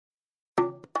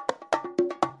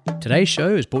Today's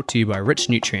show is brought to you by Rich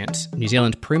Nutrients, New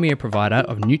Zealand's premier provider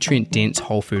of nutrient-dense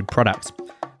whole food products.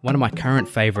 One of my current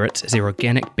favourites is their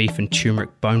organic beef and turmeric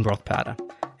bone broth powder.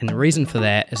 And the reason for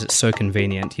that is it's so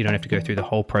convenient, you don't have to go through the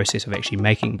whole process of actually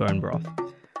making bone broth.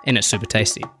 And it's super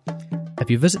tasty. If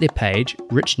you visit their page,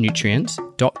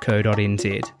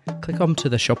 richnutrients.co.nz, click onto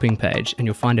the shopping page and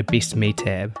you'll find a Best Me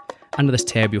tab. Under this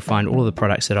tab, you'll find all of the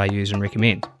products that I use and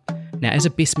recommend. Now, as a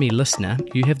Best Me listener,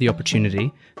 you have the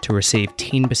opportunity to receive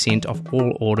 10% off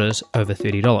all orders over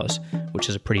 $30, which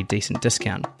is a pretty decent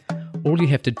discount. All you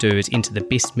have to do is enter the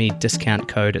Best Me discount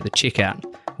code at the checkout,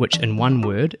 which in one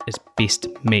word is Best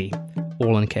Me,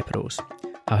 all in capitals.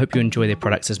 I hope you enjoy their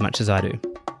products as much as I do.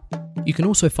 You can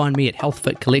also find me at Health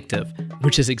Fit Collective,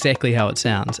 which is exactly how it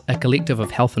sounds, a collective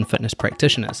of health and fitness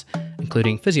practitioners,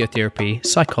 including physiotherapy,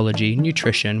 psychology,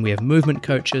 nutrition. We have movement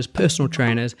coaches, personal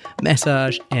trainers,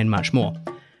 massage, and much more.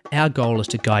 Our goal is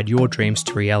to guide your dreams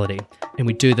to reality, and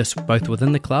we do this both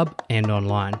within the club and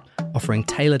online, offering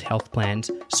tailored health plans,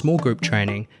 small group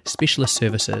training, specialist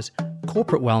services,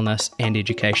 corporate wellness, and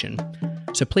education.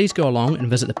 So please go along and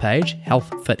visit the page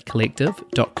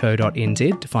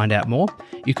healthfitcollective.co.nz to find out more.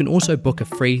 You can also book a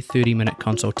free 30-minute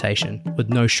consultation with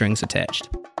no strings attached.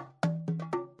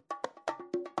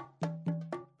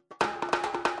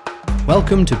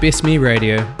 Welcome to Best Me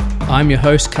Radio. I'm your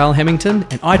host, Carl Hamilton,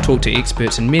 and I talk to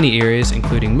experts in many areas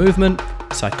including movement,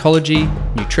 psychology,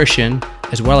 nutrition,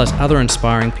 as well as other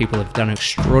inspiring people who have done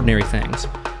extraordinary things,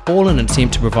 all in an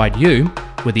attempt to provide you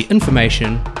with the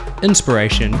information,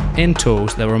 inspiration, and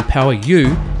tools that will empower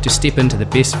you to step into the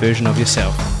best version of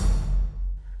yourself.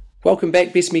 Welcome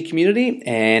back, Best Me community,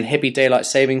 and happy daylight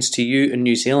savings to you in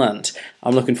New Zealand.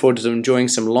 I'm looking forward to enjoying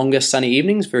some longer sunny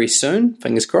evenings very soon,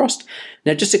 fingers crossed.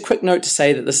 Now, just a quick note to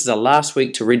say that this is our last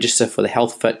week to register for the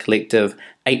Health Fit Collective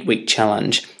 8-week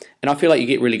challenge. And I feel like you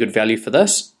get really good value for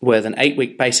this with an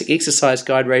 8-week basic exercise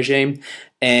guide regime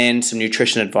and some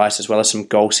nutrition advice, as well as some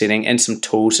goal setting and some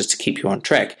tools just to keep you on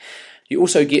track. You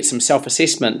also get some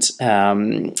self-assessment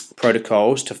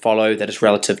protocols to follow that is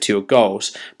relative to your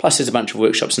goals. Plus, there's a bunch of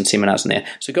workshops and seminars in there.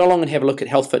 So go along and have a look at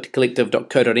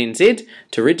healthfitcollective.co.nz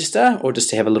to register or just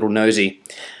to have a little nosy.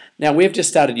 Now, we've just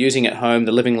started using at home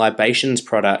the Living Libations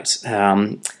product.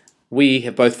 We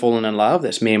have both fallen in love,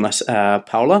 that's me and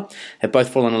Paula, have both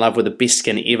fallen in love with the best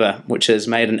skin ever, which has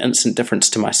made an instant difference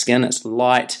to my skin. It's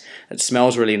light, it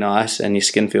smells really nice, and your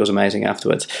skin feels amazing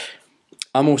afterwards.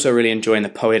 I'm also really enjoying the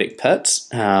Poetic Pits.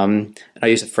 I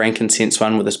use a frankincense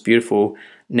one with this beautiful,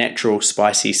 natural,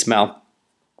 spicy smell,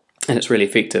 and it's really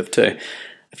effective too.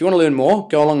 If you want to learn more,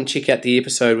 go along and check out the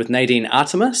episode with Nadine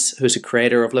Artemis, who's a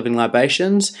creator of Living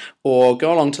Libations, or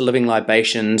go along to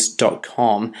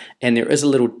livinglibations.com, and there is a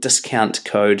little discount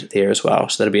code there as well,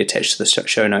 so that'll be attached to the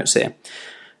show notes there.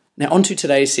 Now, on to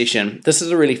today's session. This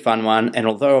is a really fun one, and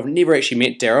although I've never actually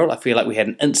met Daryl, I feel like we had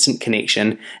an instant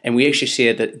connection, and we actually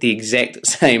share the exact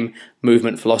same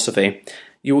movement philosophy.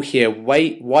 You'll hear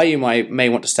why you may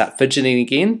want to start fidgeting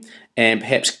again, and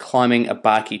perhaps climbing a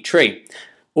barky tree.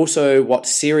 Also, what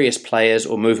serious players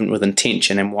or movement with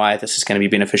intention and why this is going to be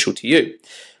beneficial to you.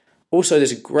 Also,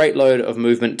 there's a great load of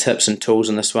movement tips and tools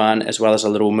in this one, as well as a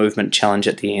little movement challenge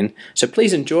at the end. So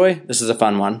please enjoy. This is a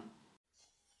fun one.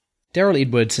 Daryl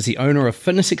Edwards is the owner of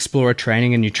Fitness Explorer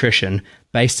Training and Nutrition,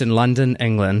 based in London,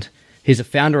 England. He's a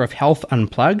founder of Health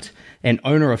Unplugged and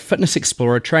owner of Fitness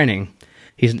Explorer Training.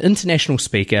 He's an international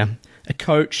speaker, a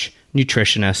coach,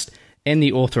 nutritionist, and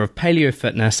the author of Paleo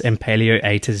Fitness and Paleo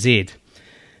A to Z.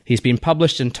 He's been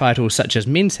published in titles such as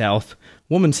Men's Health,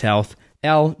 Women's Health,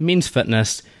 Elle, Men's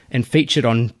Fitness, and featured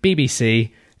on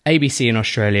BBC, ABC in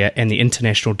Australia, and the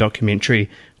international documentary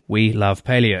We Love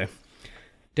Paleo.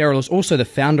 Daryl is also the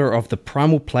founder of the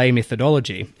Primal Play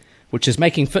methodology, which is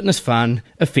making fitness fun,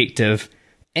 effective,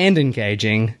 and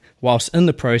engaging, whilst in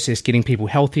the process getting people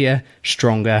healthier,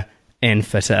 stronger, and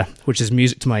fitter, which is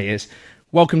music to my ears.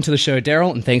 Welcome to the show,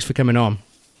 Daryl, and thanks for coming on.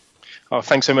 Oh,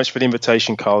 thanks so much for the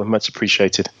invitation, Carl. Much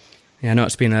appreciated. Yeah, I know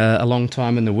it's been a long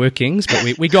time in the workings, but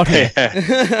we got here.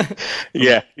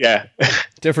 yeah.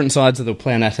 Different sides of the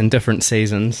planet and different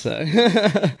seasons. So.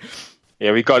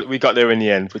 Yeah, we got there in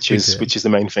the end, which is the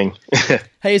main thing.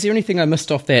 Hey, is there anything I missed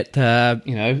off that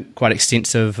quite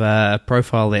extensive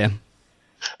profile there?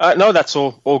 No, that's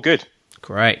all good.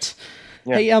 Great.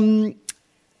 Yeah. Hey,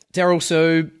 Daryl,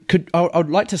 so I'd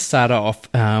like to start off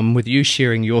with you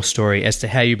sharing your story as to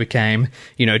how you became,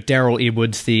 Daryl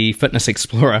Edwards, the fitness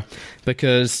explorer,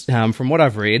 because from what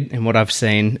I've read and what I've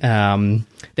seen,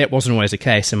 that wasn't always the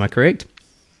case. Am I correct?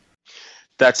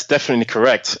 That's definitely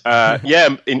correct.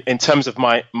 In terms of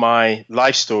my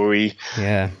life story,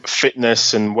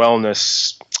 fitness and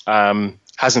wellness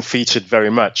hasn't featured very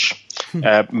much.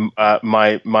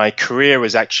 My career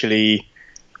was actually,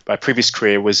 my previous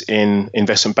career was in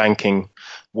investment banking,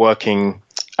 working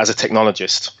as a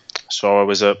technologist. So I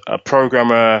was a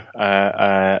programmer,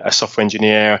 a software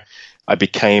engineer. I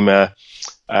became a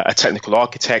technical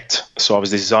architect. So I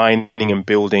was designing and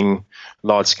building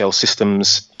large-scale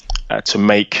systems to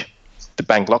make the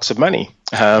bank lots of money,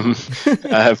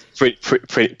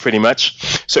 pretty much.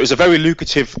 So it was a very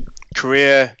lucrative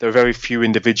career. There were very few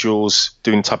individuals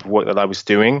doing the type of work that I was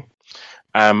doing,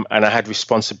 and I had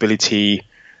responsibility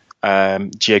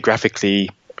geographically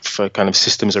for kind of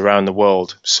systems around the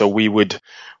world. So we would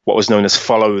what was known as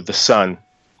follow the sun.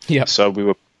 Yeah. So we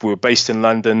were based in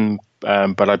London,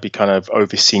 but I'd be kind of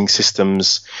overseeing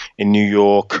systems in New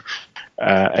York,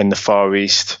 in the Far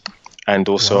East, and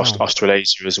also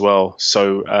Australasia as well.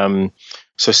 So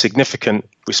so significant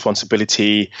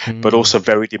responsibility, but also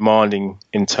very demanding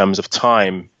in terms of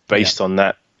time based on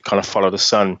that kind of follow the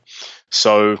sun.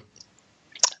 So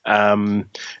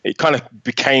it kind of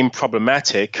became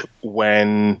problematic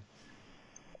when,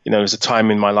 there was a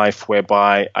time in my life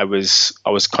whereby I was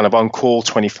kind of on call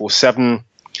 24/7.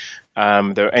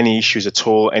 There are any issues at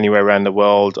all anywhere around the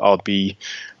world,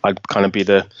 I'd kind of be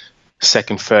the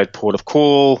second, third port of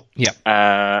call. Yeah.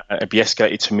 It'd be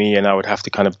escalated to me, and I would have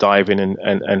to kind of dive in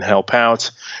and help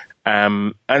out.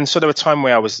 And so there were times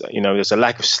where I was, there's a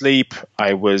lack of sleep.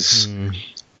 I was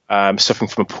suffering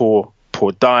from a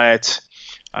poor diet.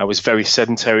 I was very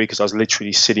sedentary because I was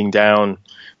literally sitting down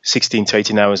 16 to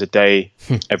 18 hours a day,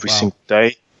 every single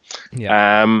day.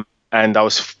 Yeah. And I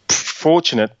was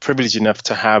privileged enough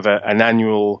to have an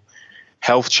annual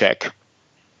health check.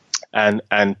 And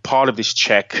part of this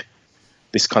check,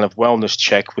 this kind of wellness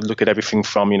check, would look at everything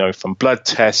from blood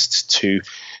tests to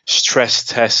stress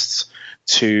tests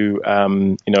to,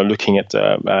 looking at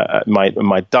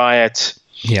my diet,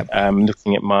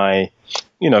 looking at my,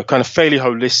 kind of fairly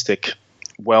holistic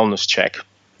wellness check.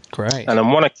 Great. And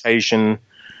on one occasion,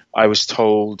 I was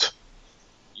told,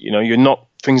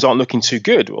 things aren't looking too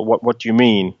good. What do you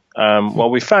mean? Well,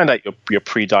 we found out you're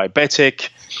pre-diabetic.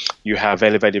 You have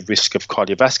elevated risk of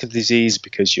cardiovascular disease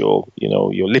because your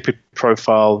lipid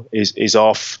profile is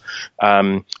off.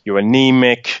 You're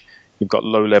anemic. You've got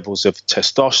low levels of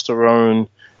testosterone.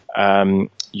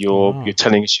 You're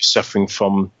telling us you're suffering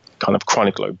from kind of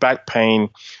chronic low back pain.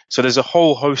 So there's a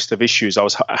whole host of issues. I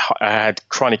had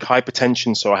chronic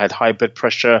hypertension, so I had high blood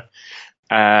pressure.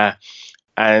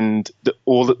 And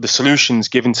all the solutions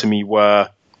given to me were,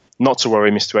 not to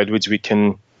worry, Mr. Edwards, we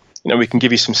can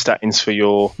give you some statins for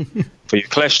your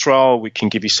cholesterol. We can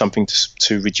give you something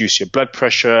to reduce your blood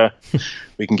pressure.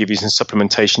 We can give you some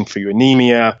supplementation for your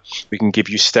anemia. We can give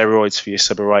you steroids for your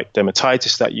seborrheic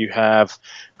dermatitis that you have.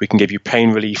 We can give you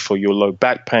pain relief for your low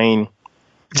back pain.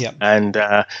 Yeah. And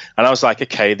I was like,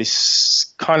 okay,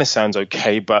 this kind of sounds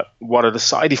okay, but what are the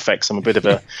side effects? I'm a bit of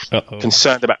a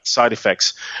concerned about side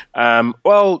effects.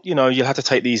 Well, you'll have to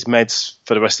take these meds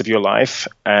for the rest of your life.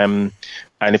 And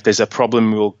if there's a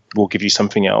problem, we'll give you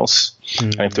something else.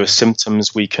 And if there are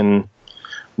symptoms, we can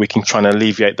try and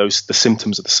alleviate the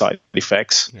symptoms of the side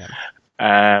effects.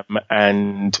 Yeah.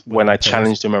 And when I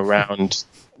challenged them around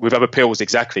with other pills,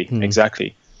 exactly.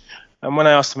 And when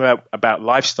I asked them about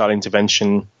lifestyle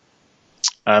intervention,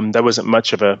 there wasn't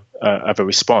much of a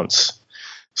response.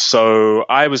 So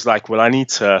I was like, well,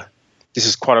 this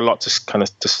is quite a lot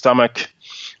to stomach.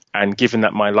 And given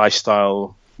that my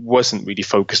lifestyle wasn't really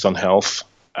focused on health,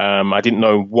 I didn't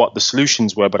know what the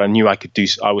solutions were, but I knew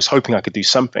I was hoping I could do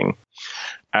something.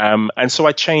 And so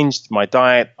I changed my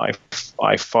diet.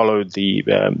 I followed the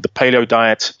paleo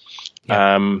diet.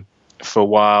 For a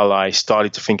while, I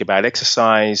started to think about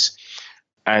exercise.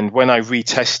 And when I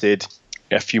retested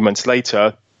a few months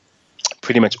later,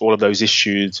 pretty much all of those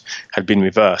issues had been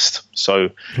reversed. So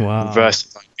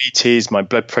reversed diabetes, my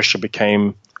blood pressure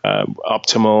became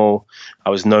optimal.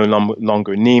 I was no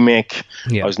longer anemic.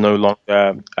 I was no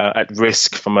longer at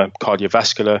risk from a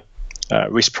cardiovascular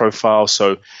risk profile.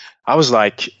 So I was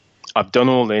like, I've done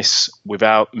all this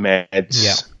without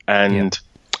meds, and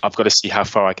I've got to see how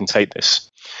far I can take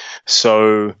this.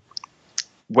 So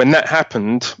when that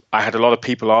happened, I had a lot of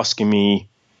people asking me,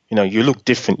 you look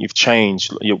different, you've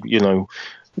changed, you're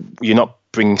not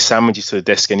bringing sandwiches to the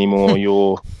desk anymore,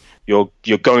 you're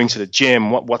going to the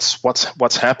gym,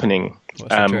 what's happening?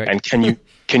 And can you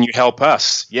help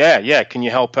us? Yeah, can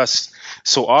you help us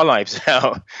sort our lives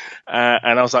out?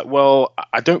 And I was like, well,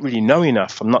 I don't really know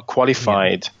enough. I'm not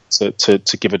qualified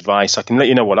to give advice. I can let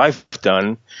you know what I've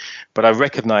done, but I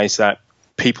recognize that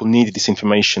people needed this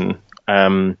information.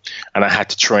 And I had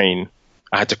to train.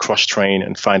 I had to cross train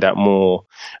and find out more.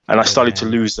 And I started to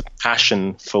lose the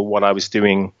passion for what I was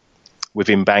doing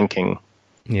within banking.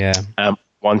 Yeah.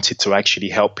 Wanted to actually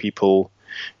help people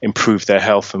improve their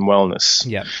health and wellness.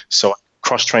 Yeah. So I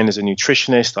cross-trained as a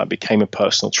nutritionist. I became a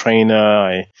personal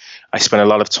trainer. I spent a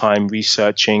lot of time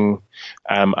researching.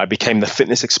 I became the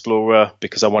fitness explorer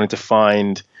because I wanted to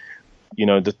find,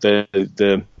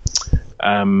 a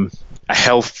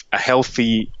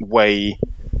healthy way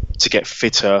to get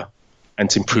fitter and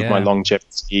to improve my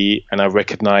longevity. And I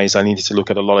recognized I needed to look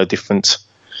at a lot of different,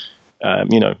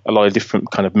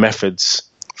 kind of methods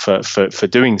for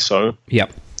doing so.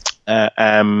 Yep.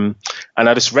 And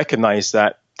I just recognized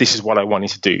that this is what I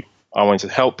wanted to do. I wanted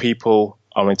to help people.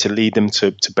 I wanted to lead them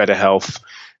to better health.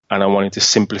 And I wanted to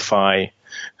simplify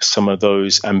some of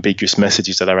those ambiguous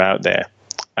messages that are out there.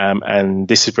 And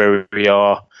this is where we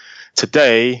are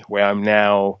today, where I'm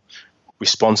now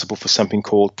responsible for something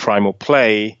called Primal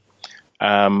Play,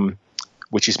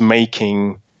 which is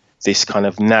making this kind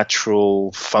of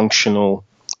natural, functional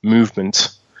movement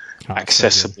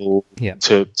accessible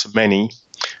to many,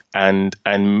 and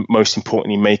most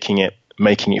importantly, making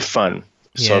it fun.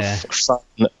 So fun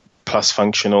plus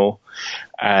functional,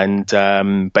 and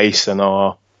based on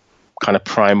our kind of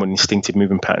primal and instinctive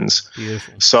movement patterns.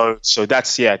 Beautiful. So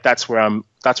that's what I'm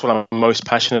most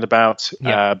passionate about.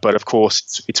 But of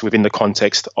course, it's within the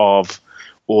context of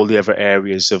all the other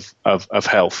areas of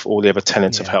health, all the other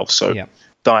tenets of health. So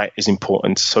diet is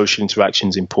important, social interaction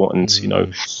is important.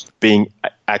 Being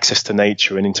access to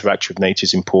nature and interaction with nature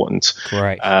is important.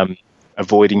 Right.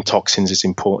 Avoiding toxins is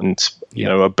important.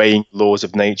 Obeying laws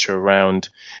of nature around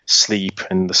sleep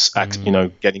and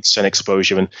getting sun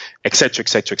exposure and et cetera, et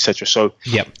cetera, et cetera. So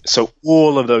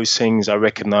all of those things I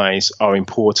recognize are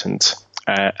important,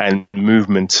 and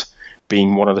movement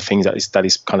being one of the things that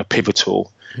is kind of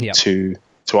pivotal to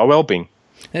our well-being.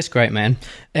 That's great, man.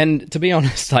 And to be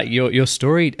honest, like your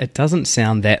story, it doesn't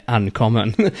sound that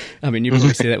uncommon. I mean, you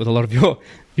probably see that with a lot of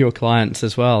your clients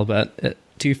as well. But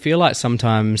do you feel like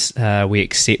sometimes we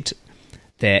accept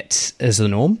that as the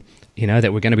norm?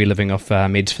 That we're going to be living off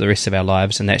meds for the rest of our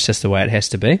lives, and that's just the way it has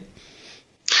to be.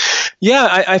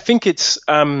 Yeah, I think it's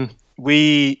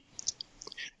it's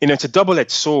a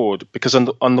double-edged sword, because on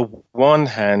the one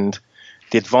hand,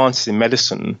 the advances in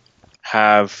medicine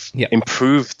have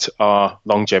improved our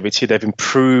longevity. They've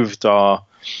improved our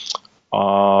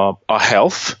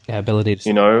health, our ability to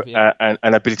survive,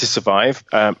 and ability to survive,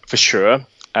 for sure.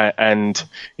 And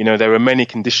there are many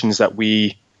conditions that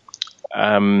we,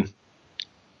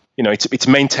 it's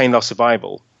maintained our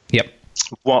survival. Yep.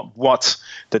 What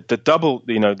the double,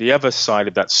 the other side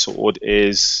of that sword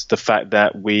is the fact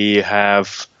that we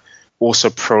have also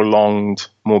prolonged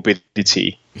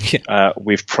morbidity.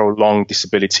 We've prolonged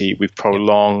disability. We've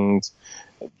prolonged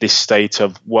this state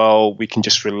of, we can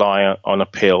just rely on a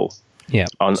pill. Yeah,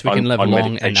 so we can live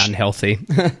long medication. And unhealthy.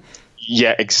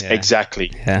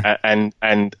 Exactly. Yeah.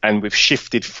 And we've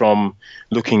shifted from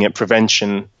looking at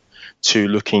prevention to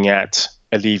looking at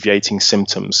alleviating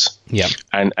symptoms. Yeah.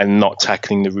 And not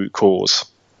tackling the root cause.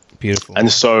 Beautiful.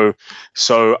 And so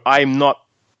I'm not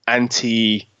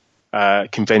anti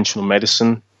conventional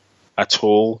medicine at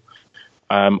all.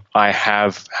 I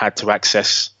have had to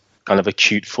access kind of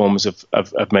acute forms of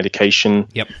medication.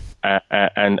 Yep.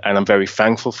 And I'm very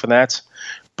thankful for that.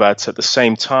 But at the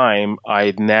same time,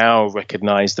 I now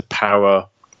recognize the power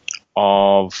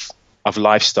of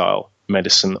lifestyle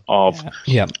medicine, of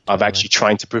actually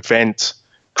trying to prevent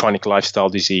chronic lifestyle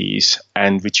disease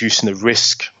and reducing the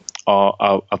risk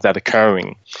of that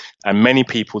occurring. And many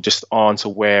people just aren't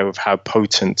aware of how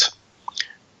potent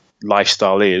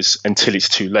lifestyle is until it's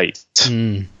too late.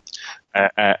 And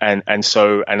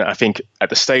I think at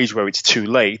the stage where it's too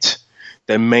late,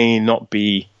 you may not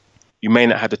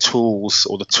have the tools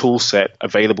or the tool set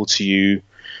available to you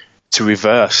to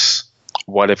reverse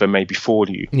whatever may befall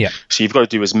you. Yeah. So you've got to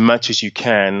do as much as you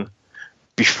can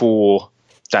before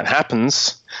that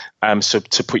happens, so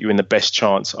to put you in the best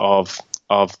chance of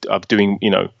doing,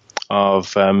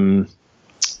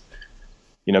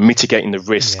 mitigating the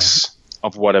risks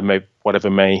of whatever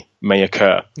may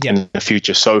occur in the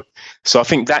future. So I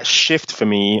think that shift for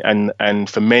me and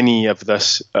for many of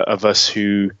us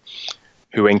who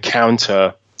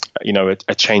encounter,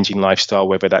 a changing lifestyle,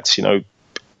 whether that's,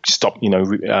 stop, I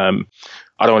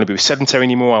don't want to be sedentary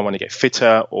anymore. I want to get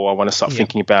fitter, or I want to start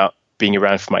thinking about being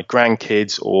around for my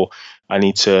grandkids, or I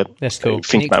need to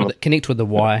connect with the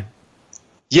why.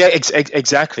 Yeah,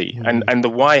 exactly. And the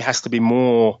why has to be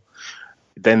more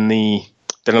than a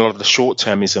lot of the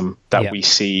short-termism that we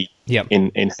see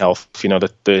in health.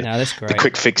 The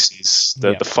quick fixes,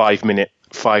 the 5-minute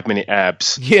 5-minute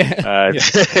abs. Yeah. You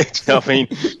know what I mean?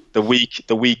 The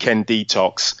weekend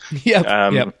detox.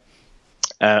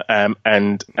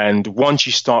 And once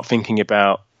you start thinking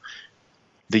about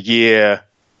the year,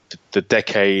 the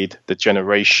decade, the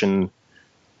generation,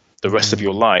 the rest of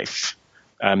your life,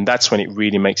 that's when it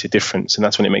really makes a difference. And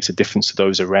that's when it makes a difference to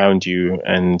those around you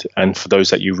and for those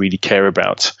that you really care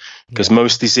about. Because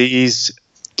most disease,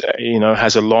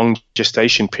 has a long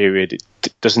gestation period. It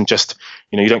doesn't just,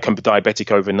 you don't become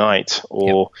diabetic overnight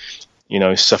or,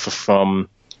 suffer from,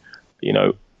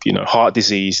 heart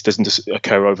disease doesn't just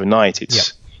occur overnight.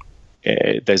 It's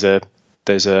there's a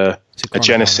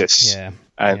genesis,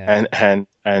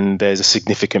 and there's a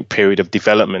significant period of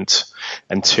development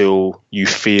until you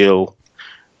feel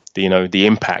the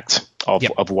impact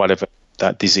of whatever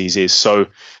that disease is. So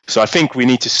I think we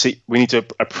need to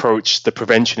approach the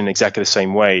prevention in exactly the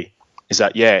same way. Is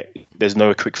that there's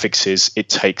no quick fixes. It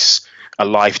takes a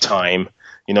lifetime.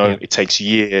 It takes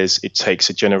years. It takes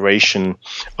a generation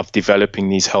of developing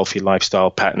these healthy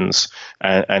lifestyle patterns,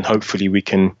 and hopefully we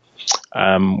can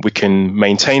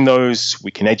maintain those.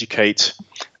 We can educate,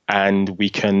 and we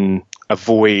can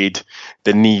avoid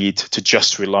the need to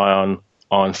just rely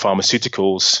on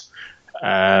pharmaceuticals.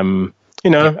 And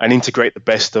integrate the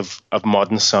best of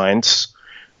modern science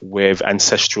with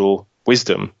ancestral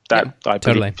wisdom. That I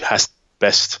believe has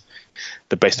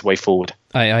the best way forward.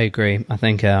 I agree. I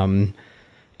think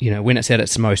when it's at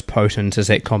its most potent is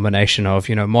that combination of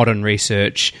modern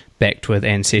research backed with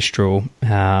ancestral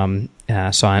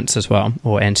science as well,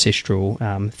 or ancestral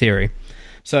theory.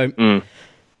 So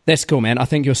that's cool, man. I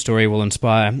think your story will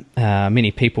inspire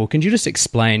many people. Can you just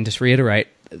reiterate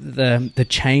the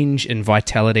change in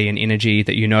vitality and energy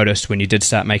that you noticed when you did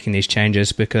start making these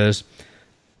changes? Because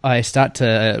I start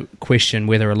to question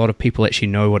whether a lot of people actually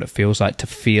know what it feels like to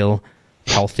feel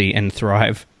healthy and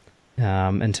thrive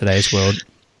in today's world.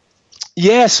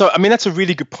 Yeah, so I mean that's a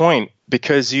really good point,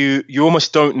 because you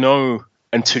almost don't know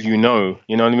until you know.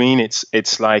 You know what I mean?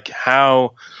 It's like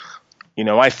how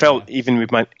I felt even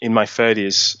in my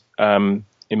 30s,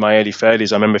 in my early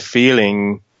 30s. I remember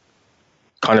feeling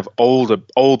kind of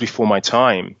old before my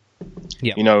time.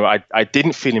 I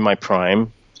didn't feel in my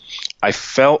prime. I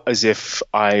felt as if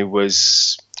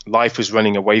life was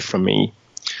running away from me,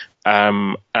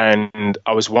 and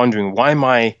I was wondering why am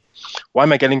I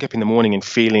getting up in the morning and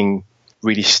feeling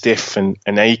really stiff and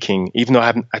aching, even though I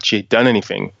haven't actually done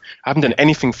anything. I haven't done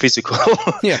anything physical.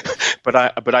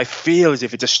 but I feel as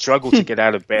if it's a struggle to get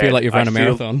out of bed. Feel like you've run a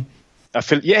marathon. I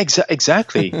feel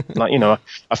exactly. Like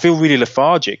I feel really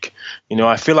lethargic.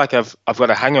 I feel like I've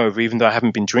got a hangover even though I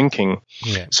haven't been drinking.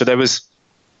 So there was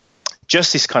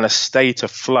just this kind of state of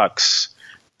flux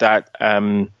that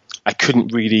I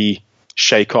couldn't really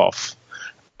shake off.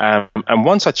 And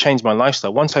once I changed my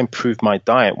lifestyle, once I improved my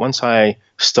diet, once I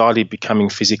started becoming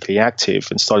physically active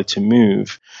and started to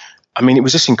move, I mean, it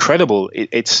was just incredible.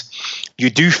 You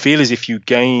do feel as if you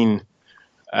gain.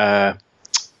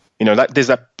 There's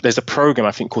a program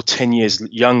I think called 10 Years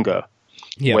Younger,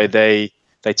 where they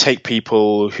take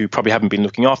people who probably haven't been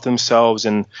looking after themselves,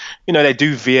 and they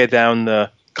do veer down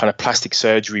the kind of plastic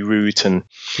surgery route, and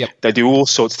they do all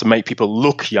sorts to make people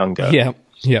look younger.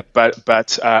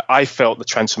 But I felt the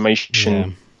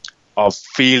transformation of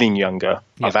feeling younger,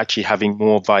 of actually having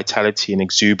more vitality and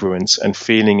exuberance, and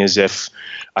feeling as if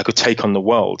I could take on the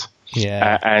world.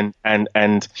 And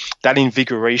that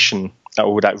invigoration,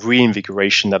 or that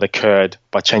reinvigoration that occurred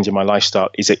by changing my lifestyle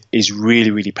is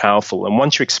really, really powerful. And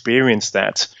once you experience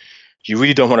that, you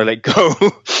really don't want to let go.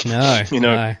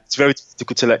 No. It's very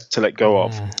difficult to let go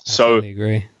of. I totally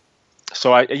agree.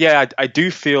 So I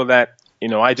do feel that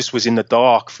I just was in the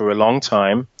dark for a long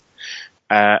time,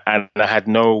 and I had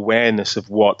no awareness of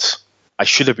what I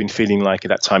should have been feeling like at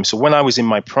that time. So when I was in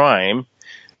my prime,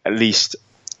 at least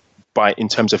in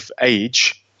terms of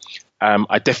age,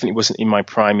 I definitely wasn't in my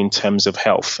prime in terms of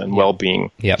health and well-being.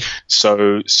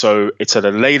 So it's at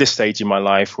a later stage in my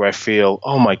life where I feel,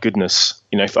 oh my goodness,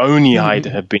 if only I'd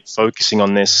have been focusing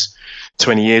on this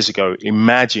 20 years ago,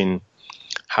 imagine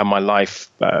how my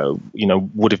life,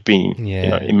 would have been.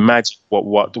 Imagine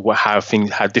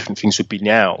how different things would be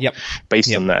now,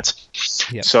 based on that.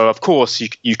 So of course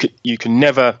you can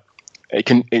never.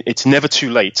 It's never too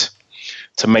late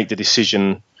to make the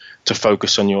decision to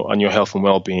focus on your health and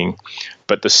well-being,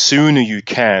 but the sooner you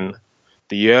can,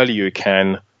 the earlier you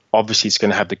can. Obviously, it's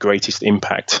going to have the greatest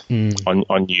impact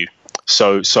on you.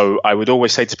 So I would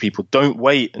always say to people, don't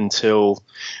wait until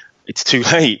it's too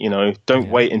late. Don't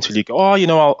wait until you go,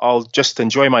 I'll just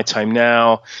enjoy my time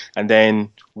now, and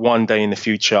then one day in the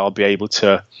future I'll be able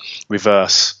to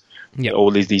reverse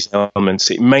all of these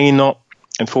elements. It may not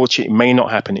unfortunately, it may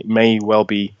not happen. It may well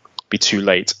be too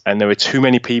late. And there are too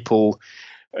many people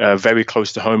very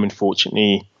close to home,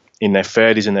 unfortunately, in their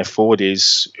 30s and their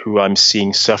 40s, who I'm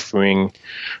seeing suffering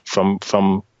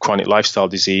from chronic lifestyle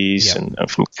disease and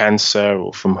from cancer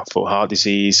or from heart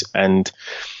disease. And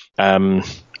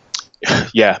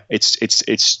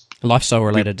it's lifestyle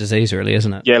related disease, really,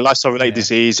 isn't it? Yeah, lifestyle related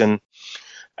disease, and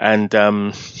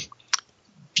we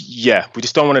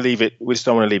just don't want to leave it. We just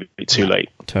don't want to leave it too late.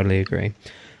 Totally agree.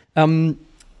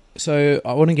 So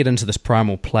I want to get into this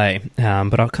primal play,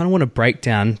 but I kind of want to break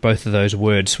down both of those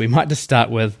words. We might just start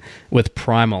with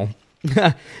primal.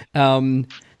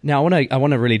 Now I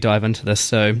want to really dive into this.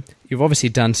 So you've obviously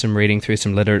done some reading through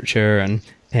some literature,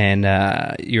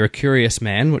 and you're a curious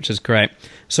man, which is great.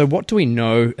 So what do we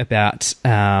know about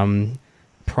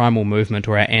primal movement,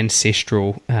 or our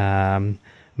ancestral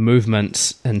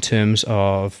movements, in terms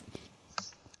of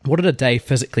what did a day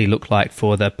physically look like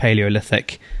for the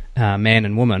Paleolithic man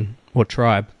and woman or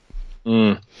tribe?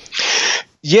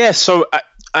 Yeah, so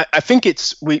I think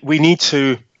we need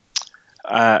to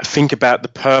think about the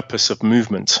purpose of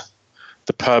movement,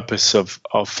 the purpose of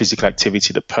physical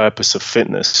activity, the purpose of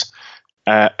fitness,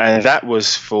 and that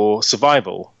was for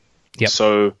survival. Yep.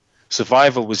 So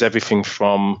survival was everything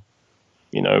from,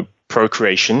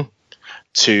 procreation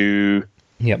to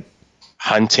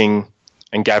hunting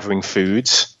and gathering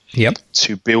foods,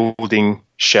 to building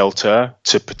shelter,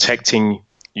 to protecting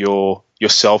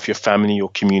yourself, your family, your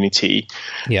community.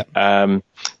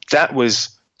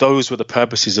 Those were the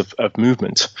purposes of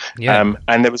movement.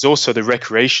 And there was also the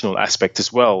recreational aspect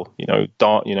as well.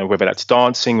 Whether that's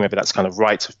dancing, whether that's kind of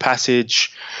rites of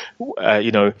passage.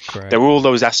 There were all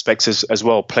those aspects as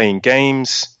well. Playing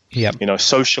games.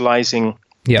 Socializing.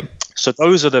 So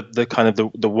those are the kind of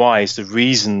the whys, the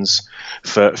reasons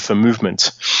for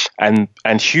movement,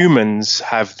 and humans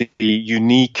have the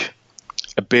unique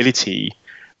ability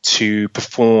to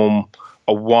perform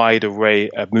a wide array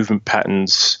of movement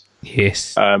patterns.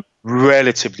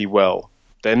 Relatively well.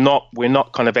 We're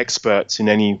not kind of experts in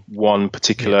any one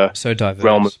particular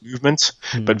realm of movement,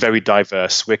 but very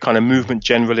diverse. We're kind of movement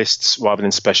generalists rather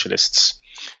than specialists.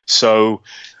 So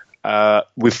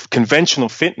with conventional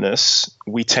fitness,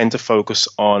 we tend to focus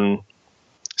on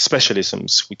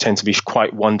specialisms. We tend to be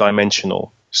quite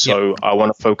one-dimensional. So I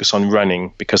want to focus on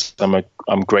running because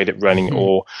I'm great at running,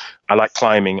 or I like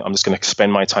climbing. I'm just going to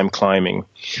spend my time climbing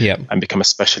and become a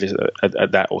specialist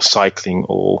at that, or cycling,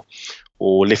 or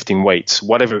lifting weights,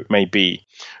 whatever it may be.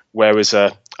 Whereas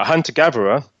a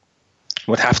hunter-gatherer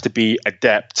would have to be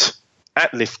adept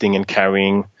at lifting and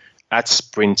carrying, at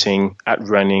sprinting, at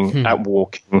running, at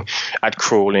walking, at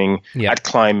crawling, at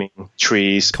climbing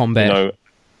trees, combat,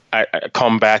 at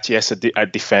combat, yes,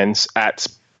 at defense, at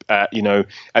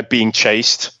being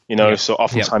chased, so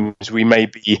oftentimes we may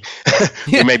be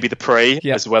the prey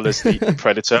as well as the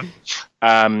predator.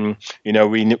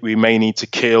 We may need to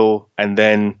kill and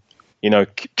then,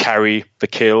 carry the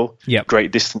kill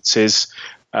great distances.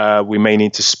 We may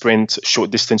need to sprint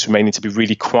short distance. We may need to be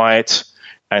really quiet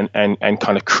and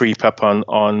kind of creep up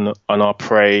on our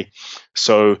prey.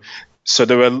 So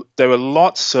there are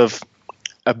lots of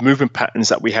movement patterns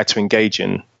that we had to engage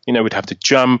in. We'd have to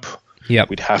jump.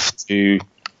 We'd have to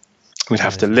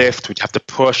lift. We'd have to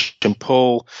push and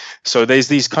pull. So there's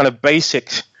these kind of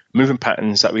basic movement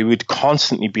patterns that we would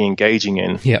constantly be engaging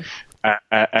in.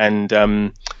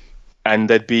 And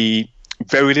there'd be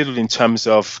very little in terms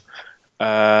of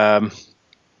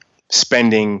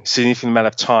spending significant amount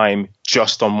of time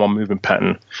just on one movement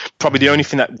pattern. Probably the only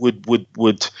thing that would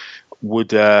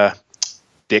the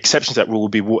exceptions to that rule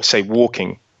would be, say,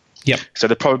 walking. So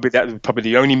that would probably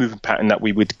the only movement pattern that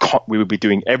we would be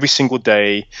doing every single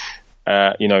day,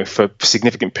 for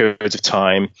significant periods of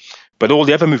time. But all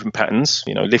the other movement patterns,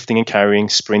 lifting and carrying,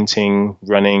 sprinting,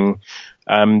 running,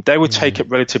 they would take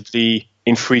up relatively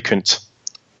infrequent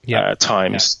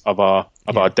times of our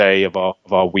day, of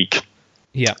our week.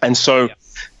 And so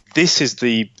this is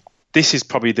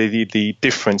probably the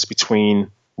difference between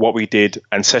what we did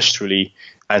ancestrally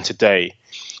and today.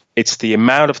 It's the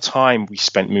amount of time we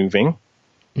spent moving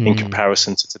in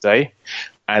comparison to today,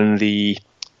 and the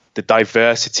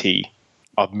diversity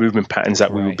of movement patterns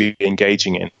that we will be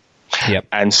engaging in.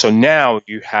 And so now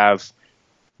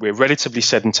we're relatively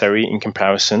sedentary in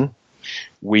comparison.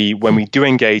 When we do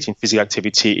engage in physical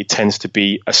activity, it tends to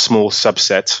be a small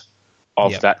subset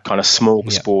of that kind of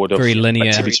smorgasbord of very linear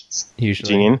activities.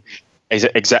 Usually.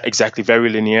 Exactly, very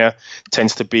linear.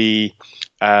 Tends to be,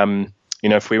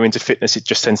 if we're into fitness, it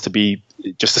just tends to be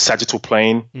just a sagittal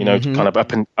plane, kind of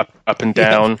up and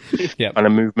down kind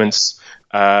of movements.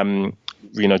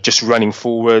 Just running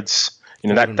forwards.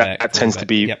 that tends to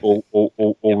be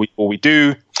all we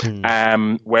do.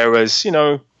 Whereas,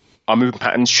 our movement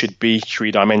patterns should be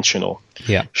three-dimensional.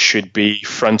 Yeah. Should be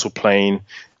frontal plane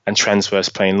and transverse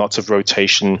plane, lots of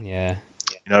rotation. Yeah.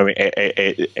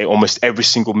 Almost every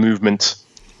single movement.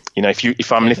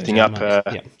 If I'm lifting up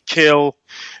a kill,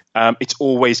 it's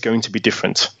always going to be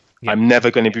different. Yeah. I'm never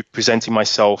going to be presenting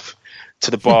myself to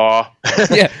the bar,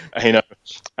 in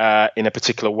a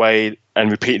particular way and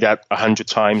repeat that 100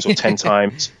 times or 10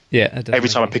 times. Yeah. Every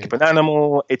time I pick up an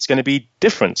animal, it's going to be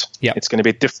different. Yeah. It's going to be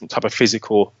a different type of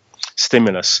physical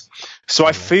stimulus. So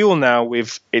I feel now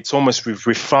we've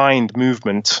refined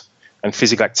movement and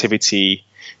physical activity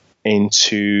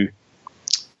into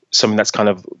something that's kind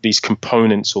of these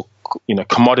components or,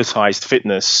 commoditized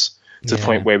fitness to the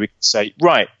point where we can say,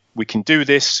 right, we can do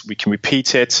this, we can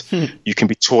repeat it, you can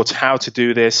be taught how to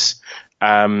do this.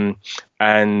 But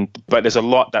there's a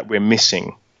lot that we're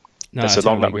missing. There's a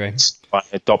lot that we're missing by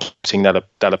adopting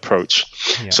that approach.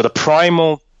 Yeah. So the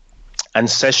primal,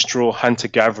 ancestral,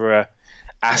 hunter-gatherer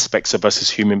aspects of us as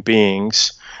human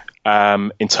beings,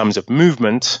 in terms of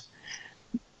movement,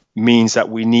 means that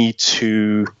we need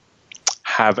to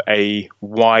have a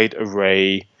wide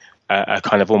array, a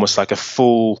kind of almost like a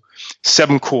full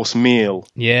 7-course meal.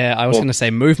 Yeah, I was going to say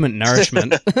movement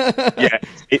nourishment.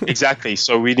 Exactly.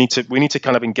 So we need to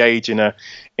kind of engage in a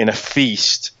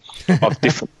feast of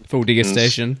different full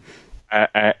degustation.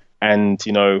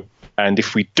 And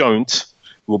if we don't,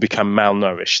 we'll become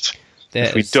malnourished.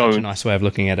 That is such a nice way of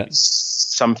looking at it.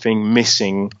 Something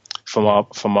missing from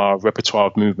our repertoire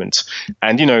of movement.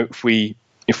 And if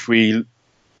we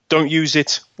don't use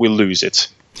it, we'll lose it.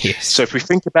 Yes. So if we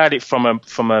think about it from a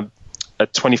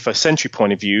 21st century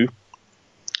point of view,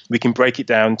 we can break it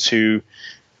down to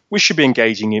we should be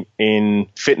engaging in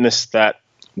fitness that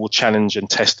will challenge and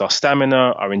test our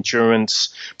stamina, our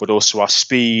endurance, but also our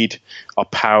speed, our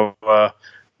power,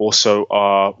 also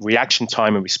our reaction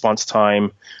time and response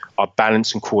time, our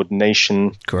balance and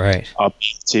coordination. Great. Our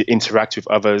ability to interact with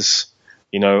others,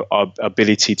 our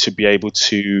ability to be able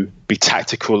to be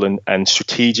tactical and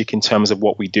strategic in terms of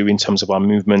what we do in terms of our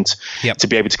movement, to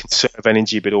be able to conserve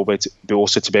energy, but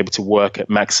also to be able to work at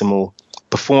maximal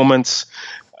performance,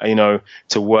 to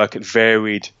work at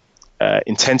varied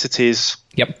intensities.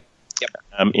 Yep.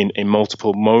 In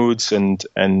multiple modes and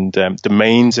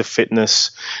domains of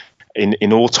fitness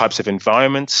in all types of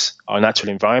environments, our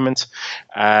natural environment.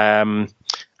 So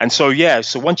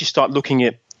once you start looking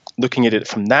at it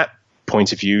from that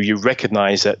point of view, you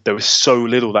recognize that there is so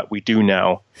little that we do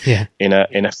now in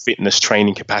a fitness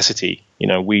training capacity.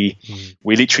 We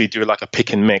literally do it like a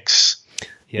pick and mix.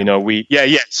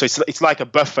 So it's like a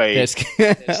buffet. Yes.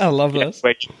 I love this.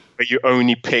 Where you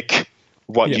only pick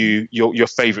what your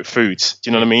favorite foods. Do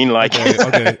you know what I mean? Like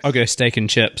I'll go steak and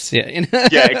chips. Yeah.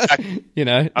 Exactly.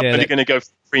 I'm only going to go for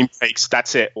cream cakes.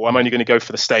 That's it. Or I'm only going to go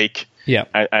for the steak. Yeah.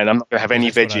 And I'm not going to have any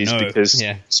veggies because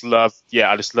I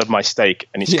just love my steak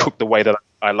and it's cooked the way that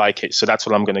I like it. So that's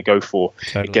what I'm going to go for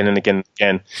again and again and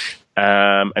again.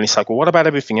 And it's like, well, what about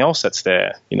everything else that's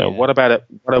there? What about it?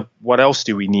 What else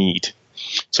do we need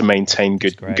to maintain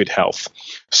good health?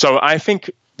 So I think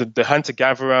the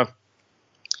hunter-gatherer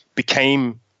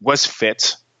was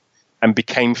fit and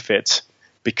became fit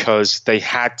because they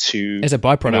had to as a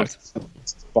byproduct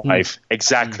survive.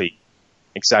 Exactly.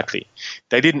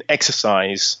 They didn't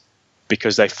exercise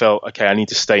because they felt, okay, I need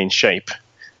to stay in shape.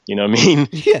 You know what I mean?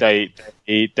 Yeah.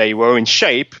 They were in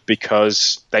shape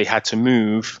because they had to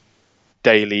move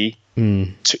daily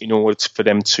in order for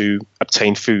them to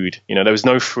obtain food. There was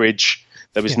no fridge,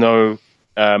 there was no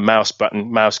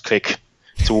mouse click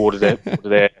to order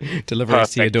their delivery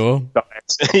to your door.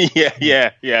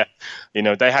 yeah.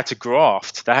 They had to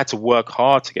graft. They had to work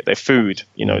hard to get their food.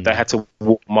 They had to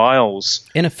walk miles.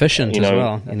 Inefficient as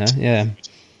well.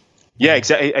 Yeah,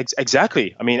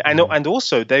 exactly. I mean, and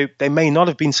also they may not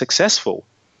have been successful.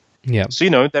 Yeah. So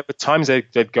there were times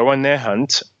they'd go on their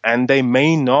hunt and they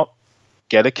may not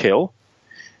get a kill,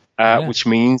 which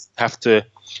means have to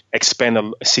expend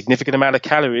a significant amount of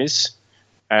calories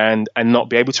and not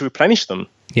be able to replenish them.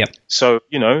 Yep. So,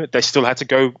 they still had to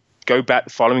go back the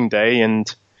following day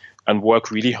and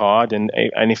work really hard. And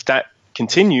if that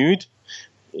continued,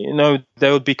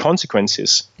 there would be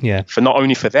consequences. Yeah. For not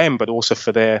only for them, but also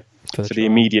for the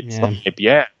immediate tribe.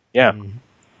 Yeah.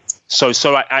 So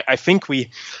I think we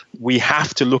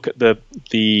have to look at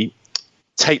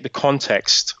take the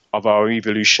context of our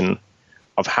evolution,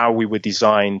 of how we were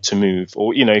designed to move,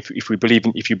 or if you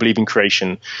believe in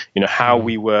creation, how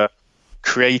we were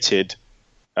created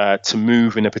to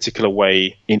move in a particular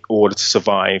way in order to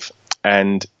survive.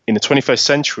 And in the 21st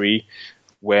century,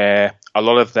 where a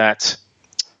lot of that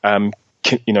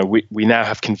we now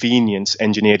have convenience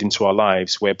engineered into our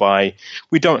lives, whereby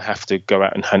we don't have to go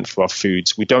out and hunt for our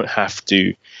foods. We don't have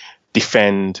to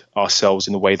defend ourselves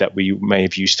in the way that we may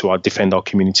have used to defend our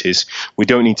communities. We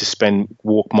don't need to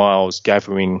walk miles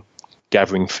gathering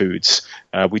foods.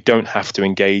 We don't have to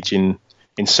engage in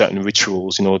certain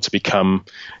rituals in order to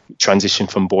transition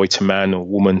from boy to man or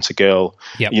woman to girl.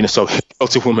 Yep. So girl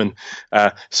to woman.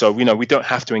 So we don't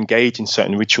have to engage in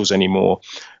certain rituals anymore.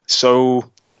 So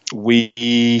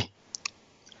we,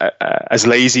 as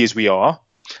lazy as we are,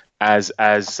 as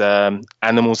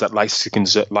animals that like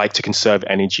to conserve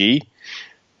energy,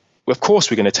 of course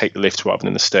we're going to take the lift rather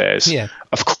than the stairs. Yeah.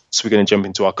 Of course we're going to jump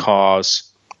into our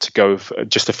cars to go for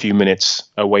just a few minutes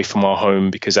away from our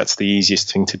home because that's the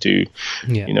easiest thing to do.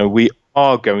 Yeah. We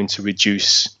are going to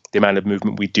reduce the amount of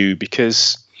movement we do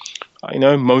because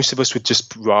most of us would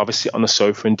just rather sit on the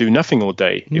sofa and do nothing all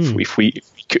day if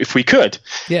we could.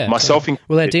 Yeah. Myself.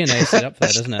 Well, our DNA is set up for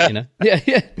that, isn't it?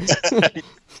 Yeah.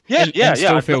 And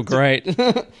still feel great.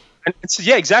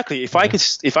 Yeah, exactly. If I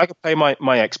could play my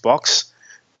Xbox,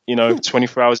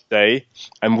 24 hours a day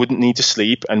and wouldn't need to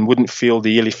sleep and wouldn't feel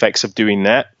the ill effects of doing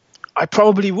that, I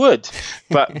probably would.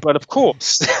 But of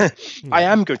course, I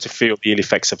am going to feel the ill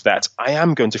effects of that. I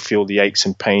am going to feel the aches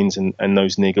and pains and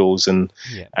those niggles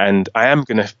and I am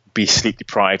going to be sleep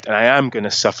deprived and I am going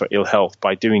to suffer ill health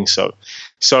by doing so.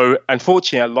 So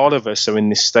unfortunately, a lot of us are in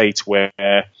this state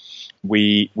where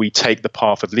we take the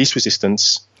path of least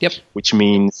resistance, which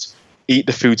means eat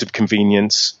the foods of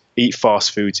convenience, eat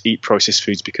fast foods, eat processed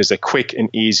foods because they're quick and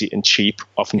easy and cheap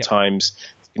oftentimes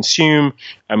to consume.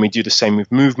 And we do the same with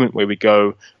movement where we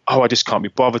go, I just can't be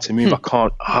bothered to move. I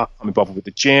can't be bothered with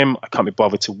the gym. I can't be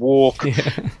bothered to walk.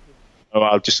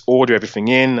 I'll just order everything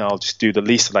in. I'll just do the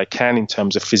least that I can in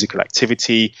terms of physical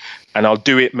activity. And I'll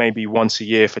do it maybe once a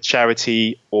year for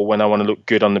charity or when I want to look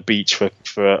good on the beach for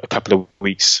a couple of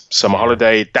weeks, summer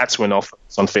holiday. That's when I'll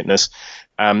focus on fitness.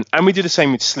 And we do the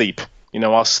same with sleep.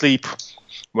 I'll sleep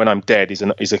when I'm dead is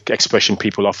an expression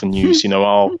people often use.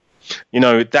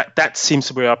 That seems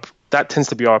to be that tends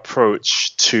to be our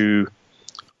approach to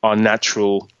our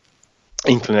natural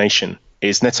inclination.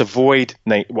 Is let's avoid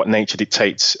what nature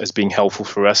dictates as being helpful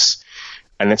for us,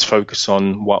 and let's focus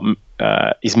on what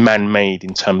is man-made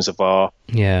in terms of the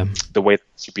way that we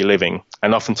should be living.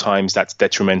 And oftentimes that's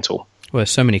detrimental. Well,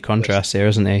 there's so many contrasts there,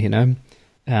 isn't there?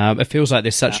 It feels like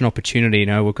there's such an opportunity.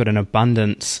 We've got an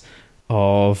abundance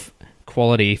of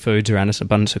quality foods around us,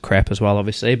 abundance of crap as well,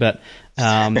 obviously, but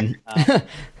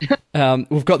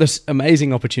we've got this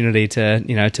amazing opportunity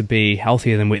to be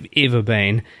healthier than we've ever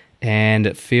been, and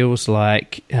it feels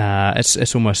like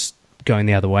it's almost going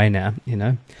the other way now.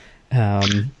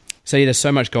 So there's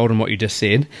so much gold in what you just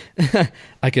said.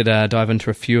 I could dive into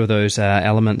a few of those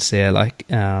elements there, like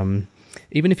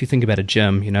even if you think about a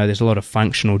gym, there's a lot of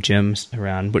functional gyms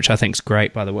around, which I think is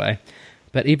great, by the way.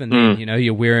 But even then,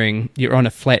 you're on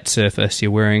a flat surface, you're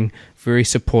wearing very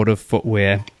supportive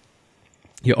footwear,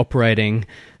 you're operating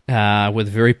with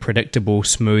very predictable,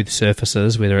 smooth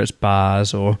surfaces, whether it's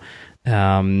bars or,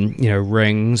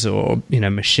 rings or,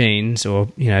 machines or,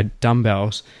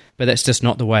 dumbbells. But that's just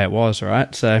not the way it was,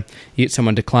 right? So you get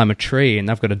someone to climb a tree and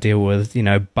they've got to deal with,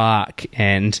 bark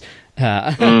and,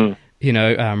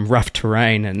 rough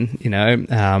terrain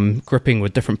and, gripping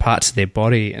with different parts of their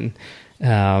body and,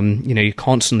 you're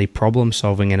constantly problem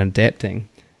solving and adapting.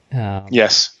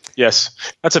 Yes,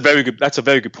 that's a very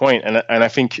good point, and I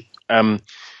think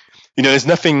there's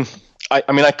nothing.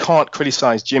 I can't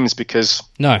criticize gyms because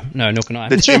no, nor can I.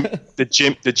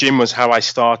 the gym was how I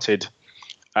started.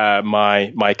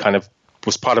 My kind of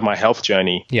was part of my health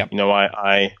journey. Yeah,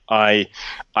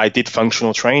 I did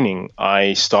functional training.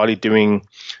 I started doing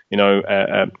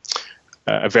a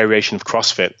variation of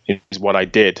CrossFit is what I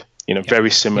did.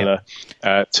 Very similar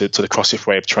to the CrossFit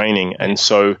way of training. And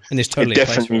so there's totally it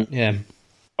definitely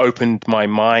opened my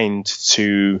mind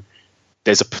to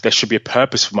there should be a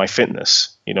purpose for my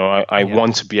fitness. I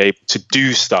want to be able to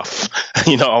do stuff.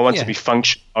 I want to be I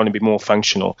want to be more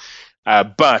functional.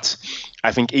 But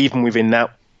I think even within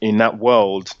that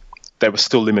world, there were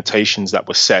still limitations that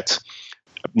were set,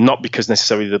 not because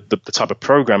necessarily the type of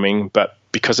programming, but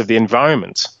because of the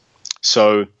environment.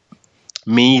 So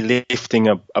me lifting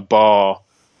a bar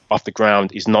off the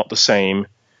ground is not the same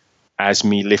as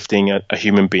me lifting a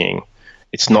human being.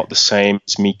 It's not the same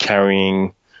as me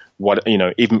carrying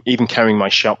even carrying my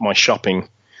shopping. My shopping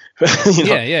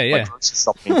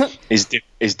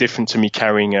is different to me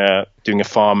carrying doing a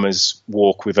farmer's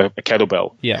walk with a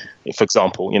kettlebell. Yeah, for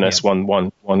example, it's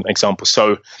one example.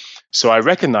 So I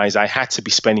recognize I had to be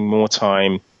spending more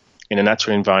time in a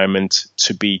natural environment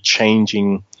to be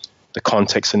changing the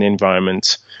context and the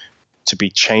environment to be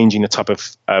changing the type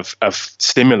of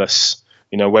stimulus,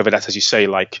 whether that's, as you say,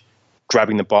 like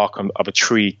grabbing the bark of a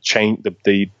tree, change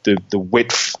the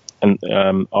width and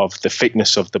of the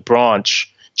thickness of the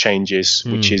branch changes,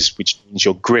 which means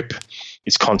your grip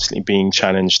is constantly being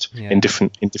challenged in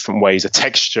different ways. The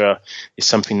texture is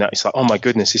something that is like, oh my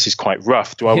goodness, this is quite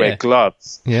rough. Do I wear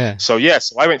gloves? So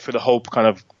I went through the whole kind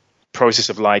of process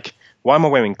of like, why am I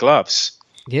wearing gloves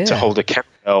to hold a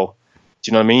kettlebell? Do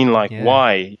you know what I mean? Like,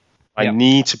 why? I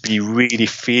need to be really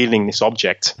feeling this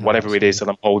object, whatever it is that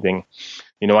I'm holding.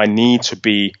 I need to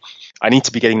be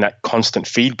getting that constant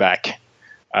feedback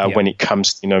when it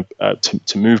comes,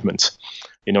 to movement.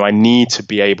 I need to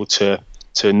be able to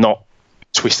not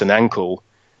twist an ankle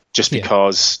just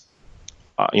because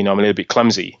I'm a little bit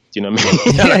clumsy. Do you know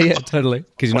what I mean? Yeah, totally.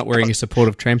 Because you're not wearing your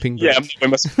supportive tramping boots. Yeah, I'm not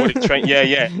wearing my supportive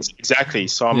exactly.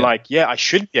 So I'm like, I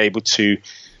should be able to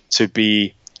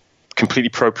be completely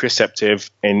proprioceptive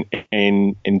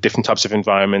in different types of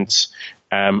environments,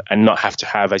 and not have to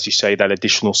have, as you say, that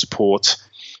additional support.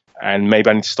 And maybe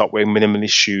I need to start wearing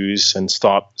minimalist shoes and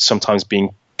start sometimes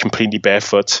being completely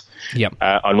barefoot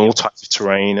on all types of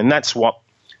terrain. And that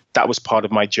was part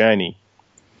of my journey.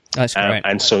 That's great.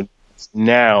 And so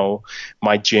now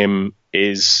my gym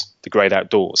is the great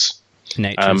outdoors.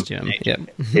 Nature's gym.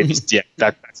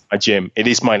 That's my gym. It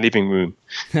is my living room.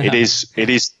 It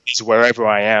is wherever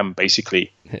I am,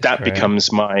 basically. That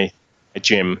becomes my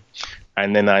gym.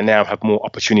 And then I now have more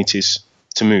opportunities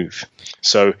to move.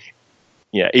 So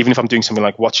even if I'm doing something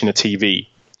like watching a TV,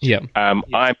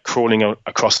 I'm crawling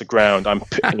across the ground.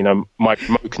 My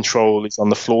remote control is on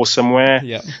the floor somewhere.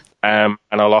 And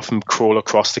I'll often crawl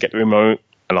across to get the remote,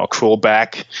 and I'll crawl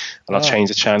back, and I'll change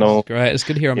the channel. Great. It's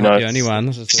good to hear I'm not the only one.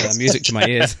 This is music to my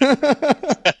ears.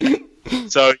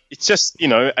 So it's just,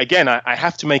 again, I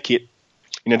have to make it,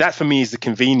 that for me is the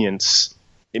convenience.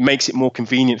 It makes it more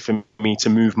convenient for me to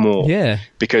move more. Yeah.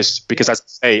 Because as I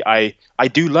say, I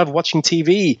do love watching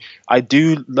TV. I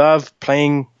do love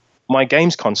playing my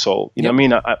games console. You know what I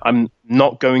mean? I'm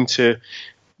not going to,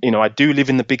 I do live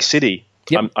in the big city.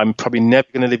 I'm probably never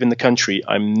going to live in the country.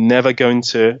 I'm never going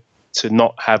to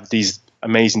not have these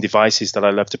amazing devices that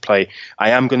I love to play. I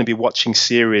am going to be watching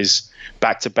series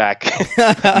back to back.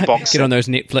 Get on those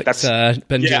Netflix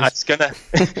binges. Yeah,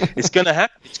 it's gonna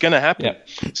happen. It's gonna happen. Yep.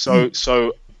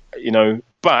 So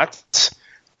but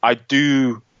I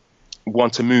do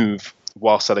want to move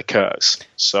whilst that occurs.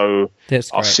 So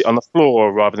I'll sit on the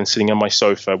floor rather than sitting on my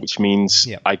sofa, which means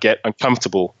I get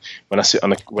uncomfortable when I sit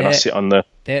on the.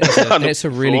 That's a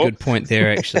really good point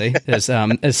there. Actually,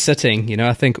 is sitting.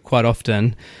 I think quite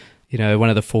often, one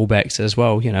of the fallbacks as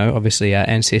well, obviously our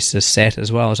ancestors sat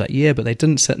as well. It's like, but they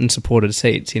didn't sit in supported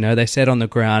seats, they sat on the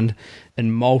ground in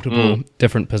multiple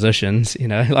different positions,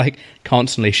 like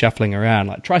constantly shuffling around.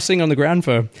 Like, try sitting on the ground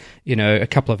for, a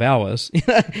couple of hours.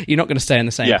 You're not going to stay in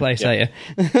the same place, are you?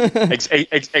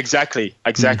 Exactly.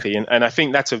 And I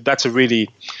think that's a really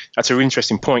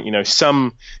interesting point.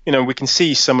 We can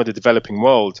see some of the developing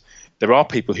world. There are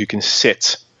people who can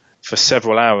sit for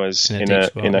several hours in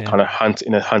a kind of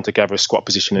hunter-gatherer squat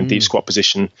position and deep squat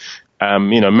position.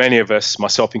 Many of us,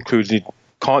 myself included,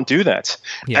 can't do that.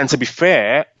 And to be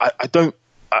fair, I don't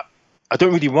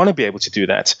really want to be able to do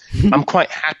that. I'm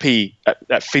quite happy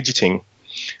at fidgeting.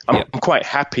 I'm quite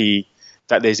happy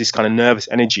that there's this kind of nervous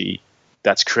energy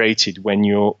that's created when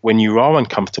you are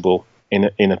uncomfortable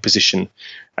in a position.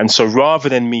 And so rather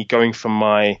than me going from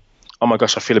my, oh my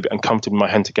gosh, I feel a bit uncomfortable in my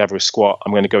hunter-gatherer squat,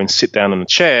 I'm going to go and sit down on a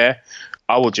chair,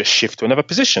 I will just shift to another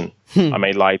position. I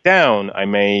may lie down, I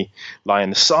may lie on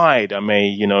the side, I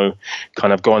may,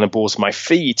 kind of go on the balls of my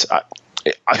feet.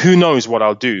 Who knows what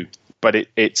I'll do? But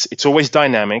it's always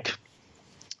dynamic.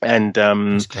 And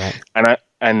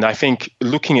I think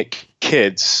looking at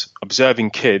kids,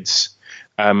 observing kids,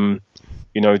 they're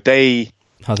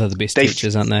the best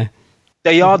teachers, aren't they?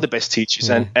 They are the best teachers,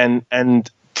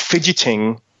 and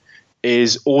fidgeting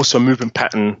is also a movement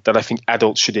pattern that I think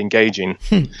adults should engage in.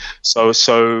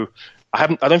 So I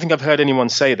don't think I've heard anyone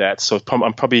say that. So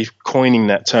I'm probably coining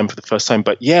that term for the first time.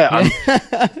 But I'm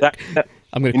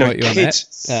going to quote you on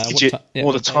kids that. Fidget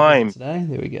all the time. Today?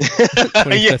 There we go.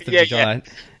 25th of July.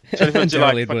 25th of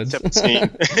July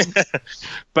 2017.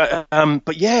 But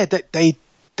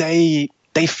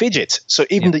they fidget. So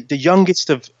even the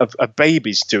youngest of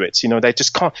babies do it. They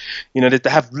just can't. They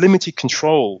have limited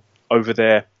control over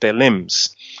their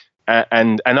limbs,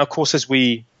 and of course, as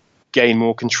we gain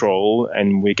more control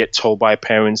and we get told by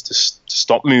parents to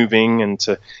stop moving and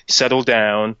to settle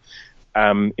down,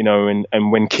 and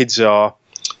when kids are,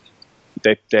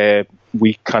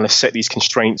 we kind of set these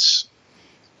constraints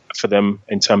for them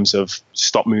in terms of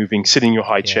stop moving, sit in your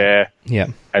high chair,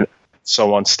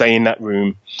 so on, stay in that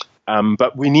room.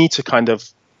 But we need to kind of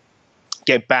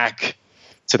get back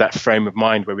to that frame of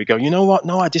mind where we go, you know what?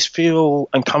 No, I just feel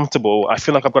uncomfortable. I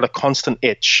feel like I've got a constant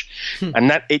itch. And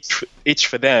that itch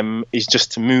for them is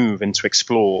just to move and to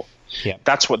explore. Yeah.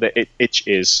 That's what the itch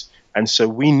is. And so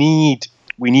we need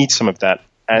some of that.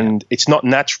 And it's not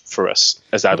natural for us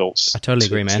as adults. I totally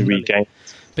agree, man. To regain.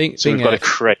 So we've got to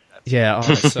create. Yeah,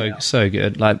 it's so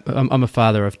good. Like I'm a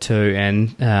father of two,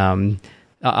 and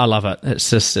I love it. It's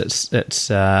just it's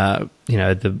the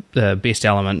best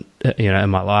element in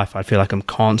my life. I feel like I'm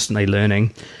constantly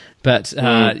learning. But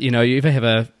you ever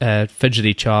have a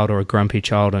fidgety child or a grumpy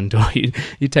child, and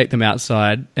you take them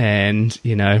outside, and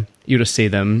you just see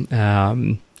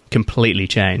them completely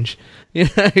change.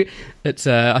 It's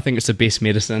I think it's the best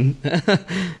medicine.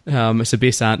 It's the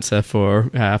best answer for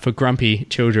grumpy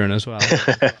children as well.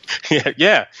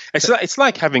 yeah. It's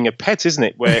like having a pet, isn't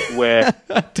it? Where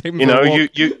you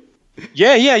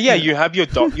have your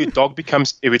dog. Your dog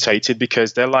becomes irritated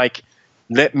because they're like,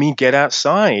 let me get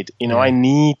outside. I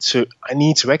need to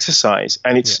exercise,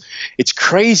 and it's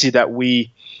crazy that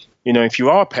we, if you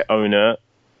are a pet owner,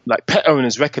 like pet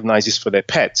owners recognize this for their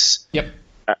pets. Yep.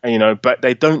 But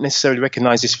they don't necessarily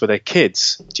recognize this for their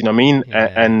kids. Do you know what I mean?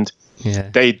 Yeah. And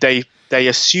they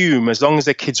assume as long as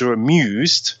their kids are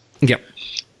amused,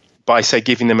 by say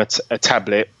giving them a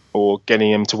tablet or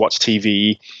getting them to watch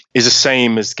TV is the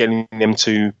same as getting them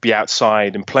to be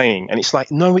outside and playing. And it's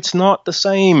like, no, it's not the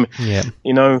same. Yeah.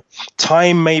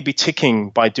 Time may be ticking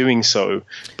by doing so,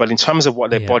 but in terms of what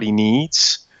their body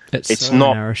needs, it's so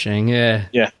not nourishing. Yeah.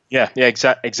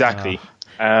 Exactly.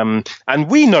 And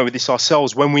we know this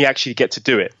ourselves when we actually get to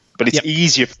do it. But it's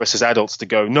easier for us as adults to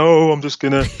go, no, I'm just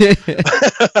gonna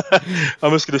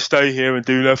stay here and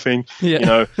do nothing.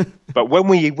 But when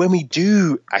we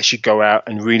do actually go out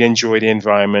and really enjoy the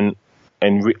environment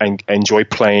and enjoy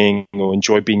playing or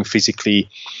enjoy being physically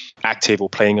active or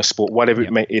playing a sport, whatever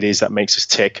it is that makes us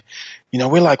tick,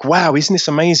 we're like, wow, isn't this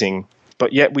amazing?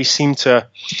 But yet we seem to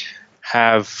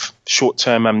have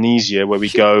short-term amnesia where we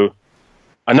go,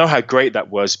 I know how great that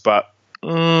was, but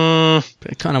I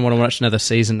kind of want to watch another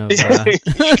season of.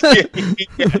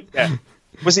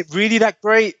 Was it really that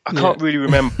great? I can't really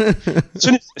remember.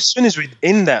 As soon as we're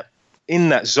in that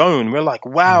zone, we're like,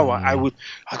 wow, I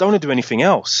don't want to do anything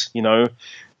else,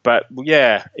 But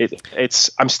yeah, it's.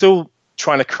 I'm still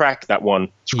trying to crack that one,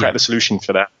 crack the solution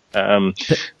for that. I'm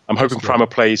hoping Primal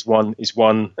Play is one.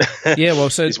 Yeah, well,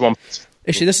 so is one.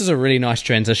 Actually, this is a really nice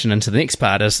transition into the next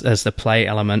part as the play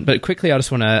element. But quickly, I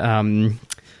just want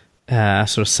to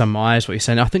sort of surmise what you're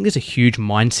saying. I think there's a huge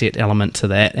mindset element to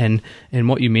that, and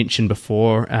what you mentioned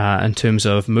before in terms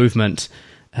of movement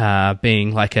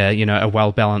being like a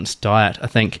well balanced diet. I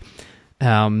think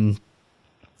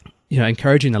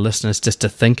encouraging the listeners just to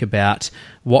think about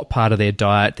what part of their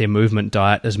diet, their movement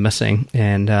diet, is missing,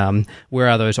 and where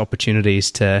are those opportunities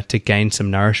to gain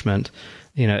some nourishment.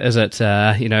 Is it,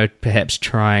 perhaps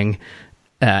trying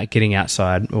getting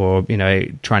outside, or,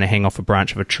 trying to hang off a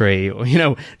branch of a tree,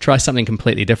 or, try something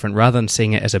completely different rather than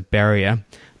seeing it as a barrier.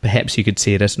 Perhaps you could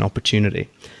see it as an opportunity.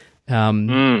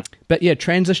 But yeah,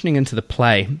 transitioning into the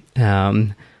play,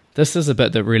 this is a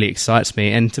bit that really excites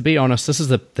me. And to be honest, this is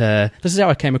this is how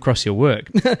I came across your work.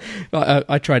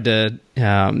 I tried to,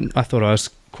 I thought I was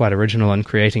quite original in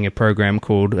creating a program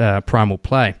called Primal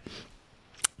Play.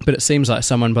 But it seems like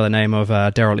someone by the name of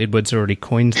Daryl Edwards already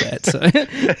coined that.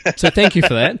 So thank you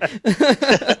for that.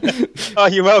 Oh,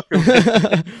 you're welcome.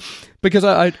 Because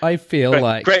I feel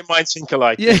like... Great minds think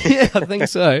alike. Yeah, I think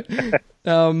so.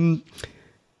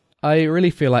 I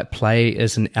really feel like play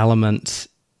is an element,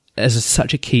 is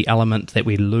such a key element that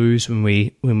we lose when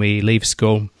we leave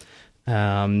school.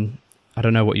 I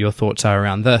don't know what your thoughts are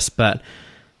around this, but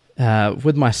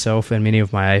with myself and many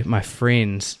of my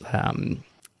friends...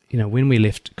 when we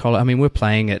left college, we're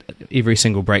playing at every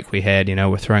single break we had.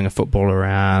 We're throwing a football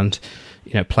around,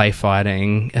 play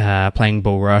fighting, playing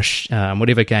bull rush,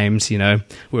 whatever games, we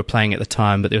were playing at the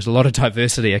time. But there was a lot of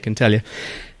diversity, I can tell you.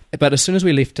 But as soon as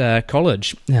we left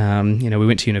college, we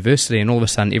went to university, and all of a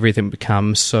sudden everything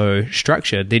becomes so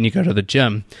structured. Then you go to the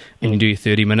gym and you do your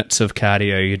 30 minutes of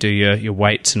cardio, you do your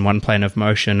weights in one plane of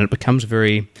motion. It becomes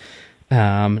very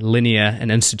linear and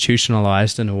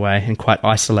institutionalized in a way, and quite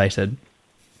isolated.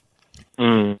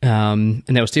 And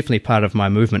that was definitely part of my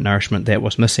movement nourishment that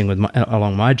was missing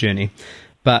along my journey.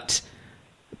 But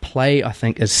play, I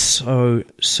think, is so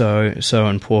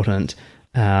important.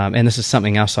 And this is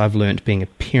something else I've learned being a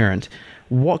parent.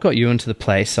 What got you into the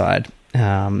play side?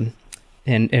 And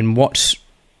what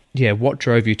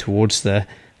drove you towards the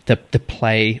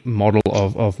play model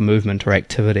of movement or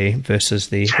activity versus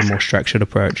the more structured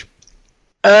approach?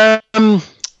 I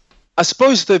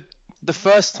suppose the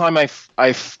first time I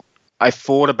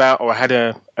thought about, or I had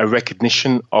a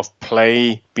recognition of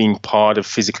play being part of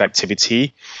physical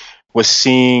activity, was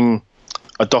seeing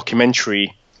a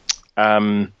documentary,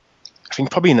 I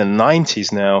think probably in the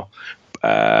 90s now,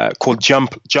 called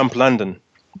Jump London.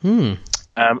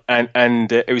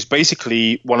 And it was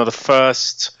basically one of the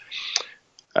first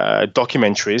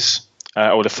documentaries,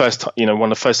 or the first, one of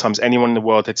the first times anyone in the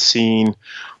world had seen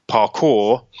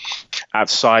parkour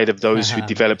outside of those who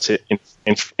developed it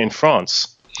in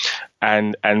France.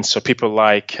 And so people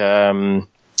like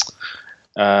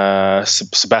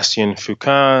Sébastien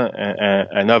Foucault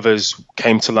and others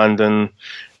came to London,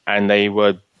 and they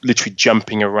were literally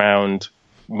jumping around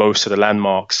most of the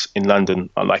landmarks in London,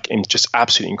 just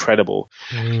absolutely incredible.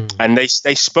 And they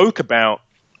spoke about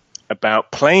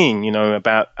playing,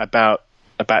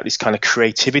 about this kind of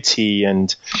creativity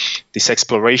and this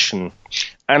exploration.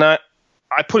 And I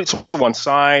put it to one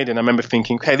side, and I remember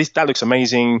thinking, okay, that looks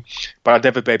amazing, but I'd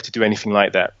never be able to do anything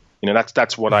like that.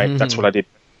 That's what I did.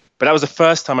 But that was the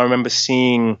first time I remember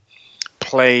seeing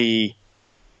play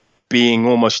being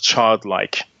almost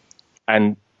childlike.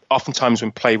 And oftentimes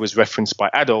when play was referenced by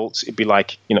adults, it'd be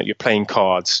like, you're playing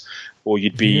cards, or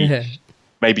you'd be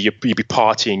maybe you'd be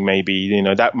partying, maybe,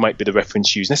 that might be the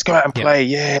reference used. Let's go out and play.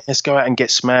 Yeah, let's go out and get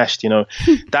smashed.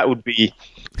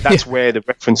 That's where the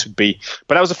reference would be.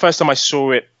 But that was the first time I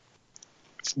saw it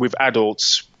with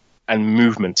adults and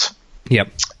movement. Yep.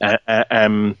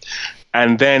 And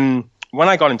then when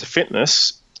I got into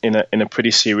fitness in a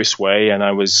pretty serious way, and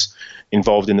I was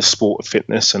involved in the sport of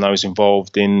fitness, and I was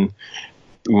involved in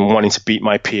wanting to beat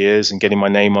my peers and getting my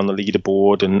name on the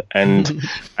leaderboard, and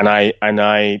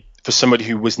I for somebody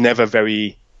who was never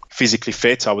very physically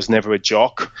fit, I was never a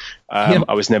jock.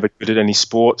 I was never good at any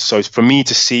sport. So for me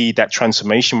to see that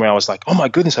transformation where I was like, oh my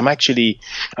goodness, I'm actually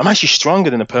stronger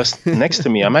than the person next to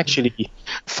me. I'm actually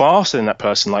faster than that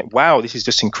person. Like, wow, this is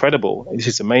just incredible. This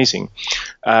is amazing.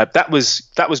 That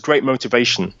was great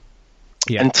motivation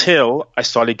until I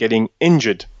started getting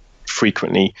injured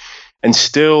frequently. And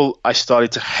still I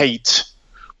started to hate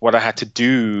what I had to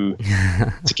do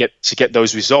to get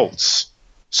those results.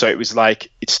 So it was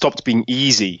like, it stopped being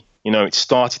easy. It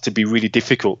started to be really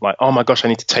difficult. Like, oh my gosh, I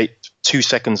need to take 2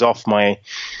 seconds off my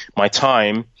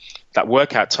time, that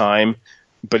workout time,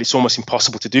 but it's almost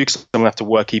impossible to do because I'm going to have to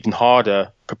work even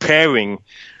harder preparing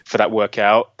for that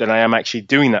workout than I am actually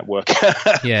doing that workout.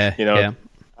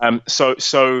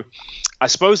 So I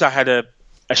suppose I had a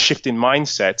shift in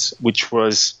mindset, which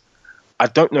was, I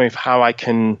don't know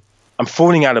I'm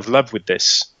falling out of love with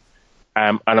this.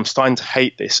 And I'm starting to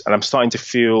hate this, and I'm starting to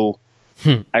feel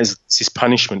as this is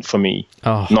punishment for me,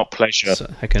 not pleasure. So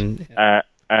I can.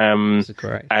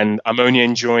 And I'm only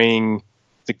enjoying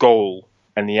the goal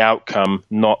and the outcome,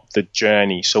 not the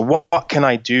journey. So what can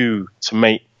I do to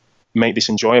make this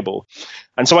enjoyable?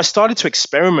 And so I started to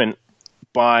experiment.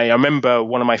 I remember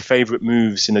one of my favorite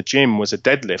moves in the gym was a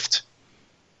deadlift,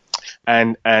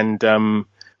 and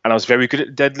I was very good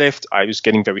at the deadlift. I was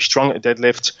getting very strong at the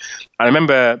deadlift. And I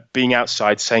remember being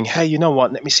outside saying, hey, you know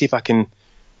what? Let me see if I can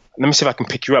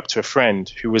pick you up to a friend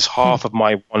who was half of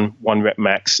my one rep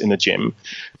max in the gym.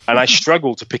 And I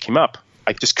struggled to pick him up.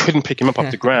 I just couldn't pick him up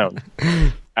off the ground.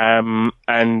 And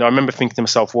I remember thinking to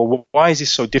myself, well, why is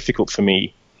this so difficult for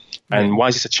me? And why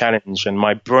is this a challenge? And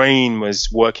my brain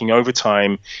was working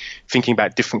overtime, thinking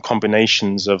about different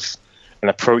combinations of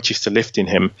and approaches to lifting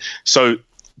him. So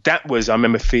I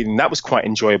remember feeling that was quite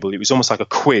enjoyable. It was almost like a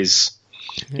quiz.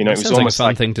 It was almost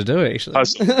like a fun thing to do, actually.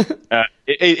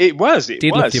 It was.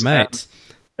 Deadlift your mates.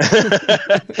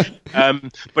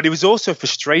 But it was also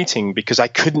frustrating because I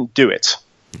couldn't do it.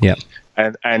 Yeah.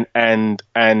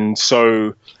 And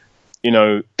so,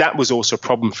 that was also a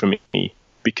problem for me,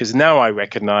 because now I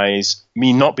recognize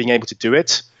me not being able to do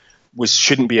it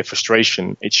shouldn't be a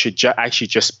frustration. It should actually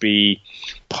just be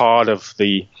part of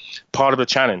the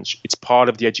challenge. It's part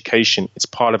of the education. It's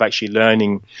part of actually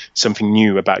learning something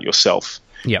new about yourself.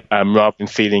 Rather than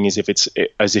feeling as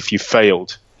if you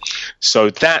failed. So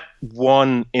that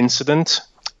one incident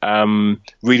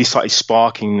really started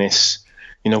sparking this.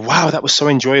 Wow, that was so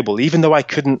enjoyable. Even though I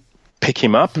couldn't pick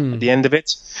him up at the end of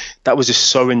it, that was just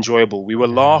so enjoyable. We were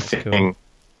laughing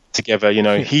together.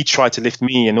 He tried to lift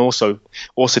me and also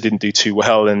didn't do too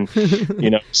well, and we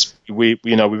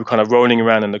were kind of rolling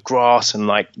around in the grass,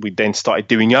 and we then started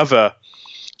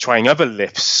trying other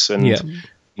lifts, and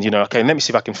okay, let me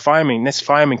see if I can fireman. Let's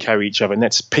fireman carry each other, and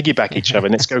let's piggyback each other,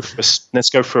 and let's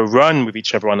go for a run with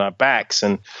each other on our backs.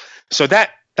 And so that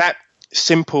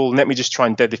simple, let me just try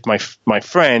and deadlift my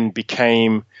friend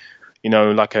became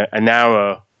like an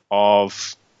hour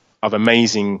of of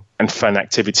amazing and fun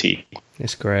activity.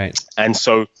 That's great. And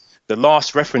so the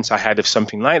last reference I had of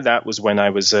something like that was when I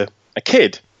was a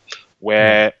kid,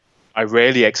 where I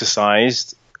rarely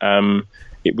exercised.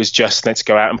 It was just, let's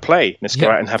go out and play. Let's go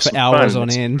out and have some fun. For hours on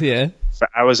end, yeah. For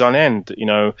hours on end,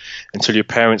 until your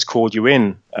parents called you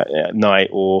in at night,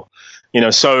 or,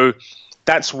 so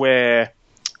that's where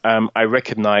I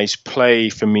recognized play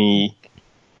for me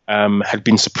had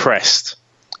been suppressed,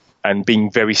 and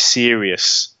being very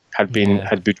serious had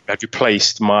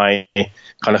replaced my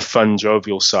kind of fun,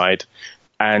 jovial side.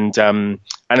 And then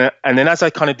as I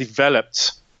kind of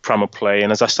developed primal play,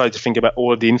 and as I started to think about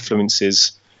all of the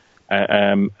influences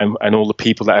and all the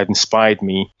people that had inspired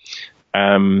me,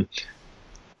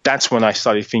 that's when I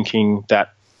started thinking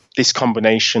that this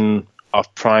combination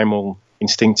of primal,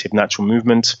 instinctive, natural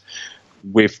movement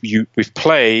with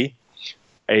play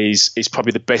is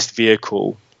probably the best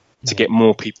vehicle to get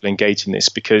more people engaged in this,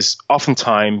 because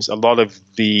oftentimes a lot of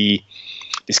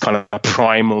this kind of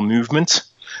primal movement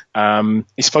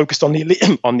is focused on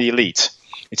the elite.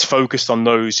 It's focused on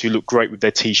those who look great with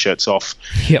their t-shirts off,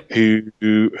 who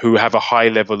have a high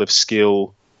level of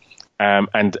skill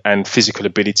and physical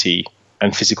ability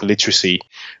and physical literacy.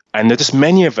 And there are just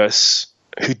many of us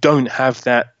who don't have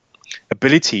that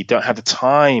ability, don't have the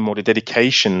time or the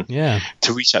dedication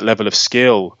to reach that level of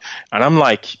skill. And I'm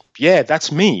like, yeah,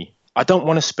 that's me. I don't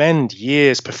want to spend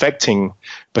years perfecting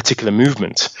particular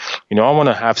movement. I want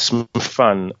to have some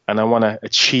fun, and I want to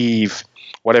achieve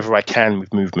whatever I can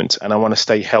with movement, and I want to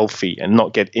stay healthy and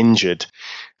not get injured,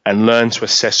 and learn to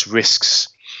assess risks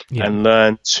and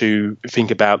learn to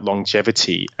think about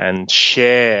longevity and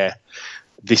share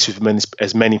this with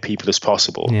as many people as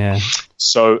possible. Yeah.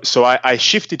 So I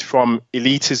shifted from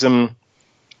elitism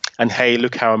and, hey,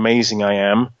 look how amazing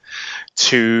I am,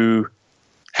 to,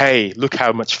 hey, look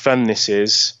how much fun this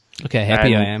is. Look how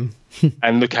happy I am.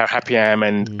 And look how happy I am,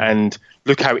 and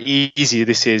look how easy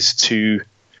this is to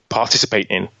participate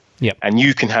in. Yep. And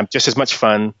you can have just as much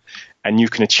fun, and you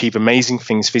can achieve amazing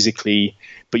things physically,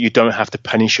 but you don't have to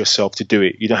punish yourself to do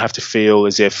it. You don't have to feel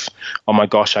as if, oh my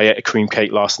gosh, I ate a cream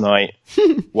cake last night.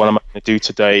 What am I going to do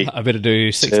today? I better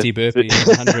do 60 burpees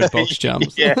and 100 box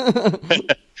jumps. Yeah.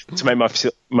 To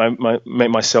make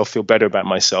myself feel better about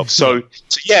myself. So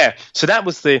that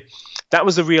was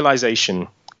the realization,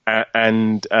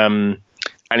 and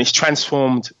it's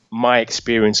transformed my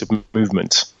experience of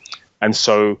movement. And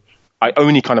so I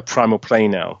only kind of primal play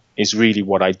now is really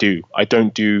what I do. I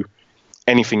don't do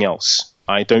anything else.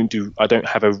 I don't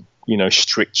have a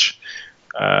strict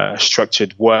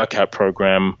structured workout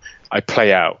program. I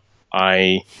play out.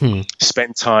 I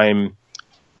spend time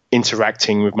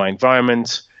interacting with my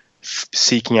environment,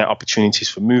 seeking out opportunities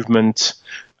for movement.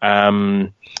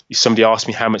 If somebody asks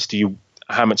me how much do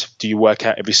you work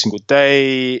out every single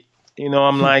day,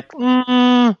 I'm like,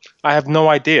 I have no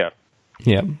idea.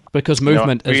 Yeah, because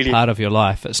movement is part of your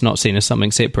life. It's not seen as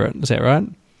something separate. Is that right?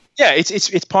 Yeah,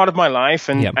 it's part of my life,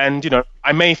 and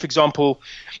I may, for example,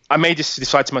 just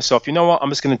decide to myself, you know what, I'm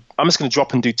just gonna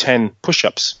drop and do 10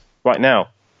 push-ups right now.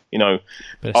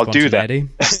 I'll do that.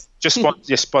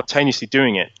 just spontaneously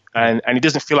doing it, and it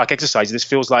doesn't feel like exercise. It just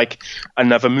feels like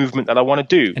another movement that I want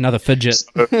to do. Another fidget.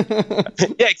 So,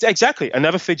 yeah, exactly.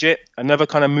 Another fidget, another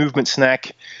kind of movement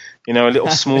snack. A little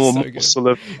small muscle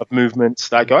of movements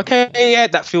that I go, okay, yeah,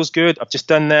 that feels good. I've just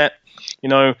done that.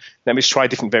 Let me just try a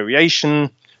different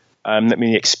variation. Let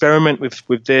me experiment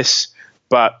with this.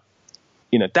 But,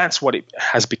 that's what it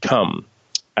has become.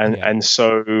 And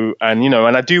so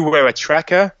I do wear a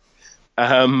tracker.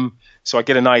 So I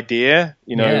get an idea,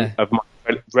 of my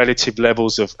relative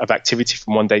levels of activity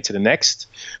from one day to the next.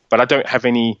 But I don't have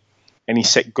any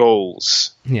set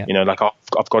goals. Like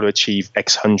I've got to achieve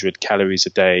X hundred calories a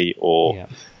day, or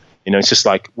it's just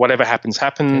like whatever happens.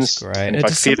 That's great. It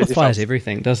just simplifies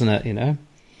everything, doesn't it?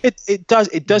 It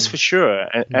does for sure,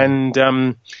 and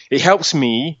it helps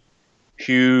me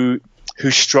who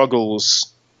has struggled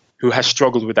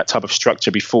with that type of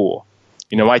structure before.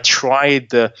 I tried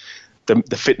the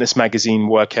fitness magazine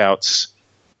workouts,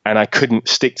 and I couldn't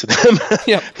stick to them.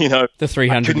 The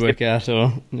 300 workout,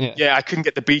 I couldn't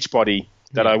get the beach body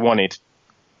that I wanted.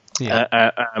 And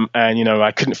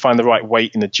I couldn't find the right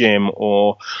weight in the gym,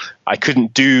 or I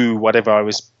couldn't do whatever I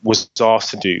was asked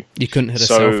to do. You couldn't hit a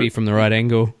selfie from the right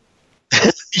angle.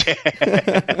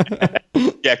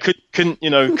 Couldn't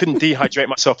dehydrate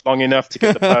myself long enough to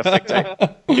get the perfect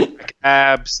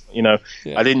abs.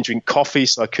 I didn't drink coffee,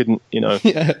 so I couldn't.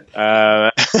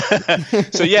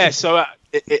 So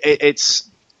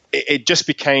it just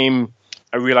became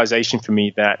a realization for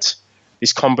me that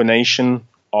this combination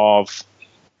of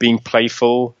being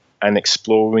playful and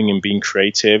exploring and being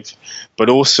creative. But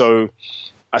also,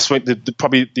 I suppose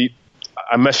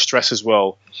I must stress as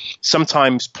well,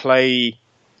 sometimes play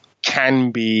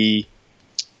can be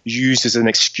used as an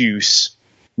excuse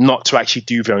not to actually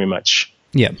do very much.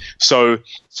 Yeah. So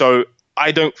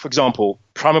I don't, for example,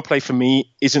 primal play for me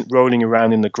isn't rolling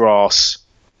around in the grass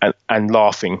and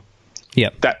laughing. Yeah.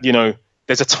 That, you know,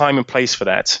 there's a time and place for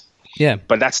that. Yeah.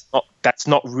 But that's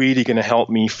not really going to help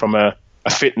me from a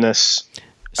fitness.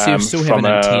 So you still have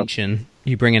an intention.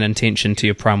 You bring an intention to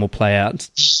your primal play out.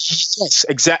 Yes,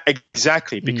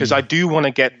 exactly. Because I do want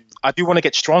to get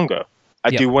stronger. I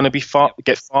do want to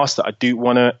get faster. I do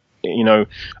want to, you know,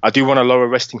 I do want to lower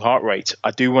resting heart rate.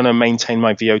 I do want to maintain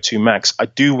my VO2 max. I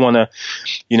do want to,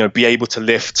 you know, be able to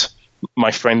lift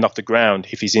my friend off the ground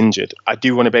if he's injured. I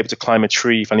do want to be able to climb a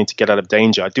tree if I need to get out of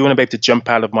danger. I do want to be able to jump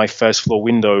out of my first floor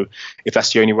window if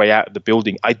that's the only way out of the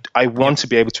building. I want to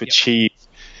be able to achieve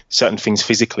certain things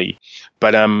physically,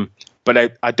 but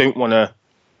I don't want to,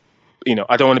 you know,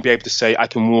 I don't want to be able to say I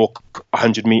can walk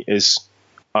 100 meters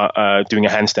doing a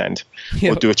handstand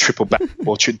or do a triple back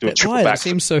or do a triple back. It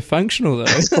seems so functional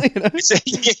though. You know?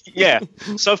 Yeah,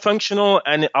 so functional,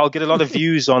 and I'll get a lot of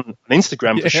views on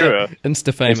Instagram for sure.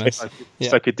 Insta famous.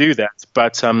 If I could do that,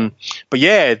 but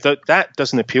yeah, that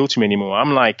doesn't appeal to me anymore.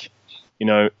 I'm like, you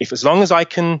know, as long as I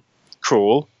can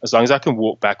crawl, as long as I can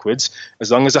walk backwards,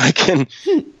 as long as I can,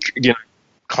 you know,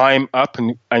 climb up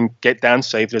and get down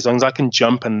safely, as long as I can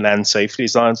jump and land safely,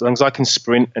 as long as I can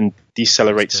sprint and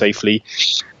decelerate safely,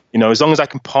 you know, as long as I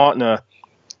can partner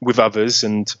with others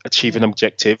and achieve an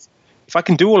objective, if I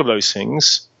can do all of those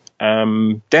things,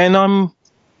 then and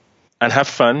have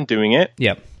fun doing it.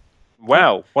 Yep.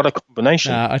 Wow, what a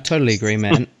combination. I totally agree,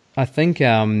 man. I think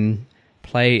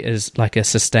play is like a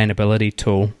sustainability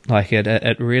tool. Like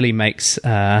it really makes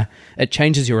it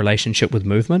changes your relationship with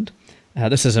movement.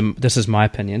 This is my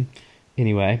opinion,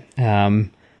 anyway.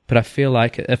 But I feel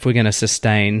like if we're going to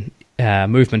sustain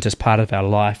movement as part of our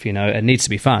life, you know, it needs to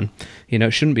be fun. You know,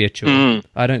 it shouldn't be a chore.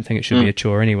 I don't think it should be a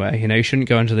chore anyway. You know, you shouldn't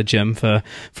go into the gym for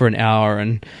an hour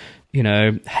and, you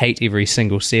know, hate every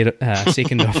single second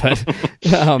of it.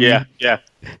 Yeah.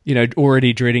 You know,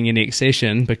 already dreading your next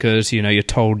session because, you know, you're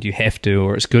told you have to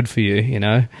or it's good for you, you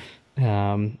know.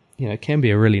 You know, it can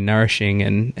be a really nourishing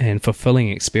and fulfilling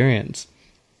experience.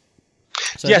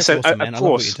 So yes, awesome, man. of I course.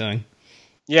 love what you're doing.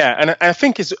 Yeah, and I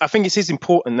think it is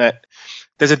important that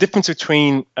there's a difference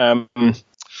between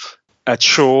a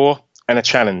chore and a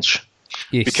challenge.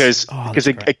 Yes. Because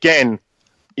again,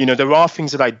 you know, there are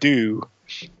things that I do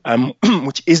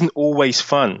which isn't always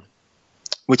fun,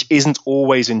 which isn't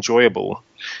always enjoyable,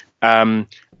 and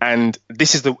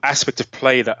this is the aspect of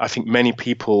play that I think many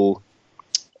people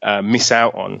miss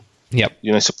out on. Yep.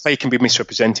 You know, so play can be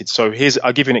misrepresented. So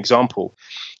I'll give you an example.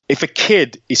 If a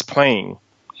kid is playing,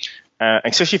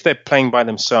 especially if they're playing by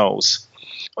themselves,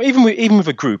 or even with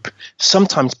a group,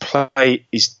 sometimes play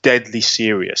is deadly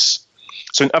serious.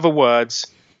 So in other words,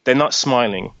 they're not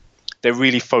smiling; they're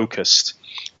really focused.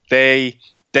 They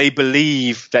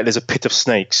believe that there's a pit of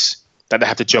snakes that they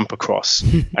have to jump across,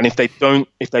 and if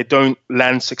they don't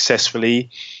land successfully,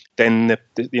 then they're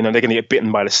going to get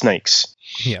bitten by the snakes.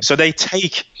 Yep. So they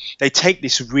take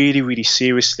this really, really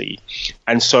seriously,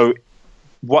 and so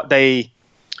what they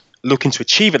looking to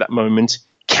achieve at that moment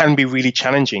can be really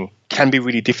challenging, can be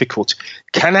really difficult,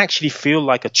 can actually feel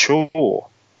like a chore. Do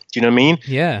you know what I mean?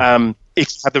 Yeah.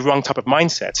 If you have the wrong type of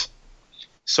mindset.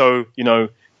 So, you know,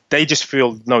 they just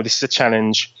feel, no, this is a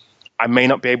challenge. I may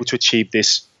not be able to achieve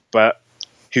this, but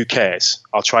who cares?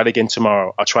 I'll try it again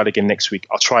tomorrow. I'll try it again next week.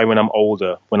 I'll try when I'm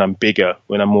older, when I'm bigger,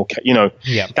 when I'm more, you know,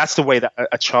 That's the way that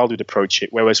a child would approach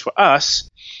it. Whereas for us,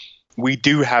 we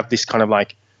do have this kind of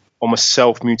like almost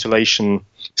self-mutilation,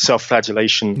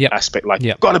 self-flagellation aspect. Like,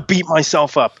 I've got to beat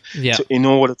myself up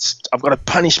I've got to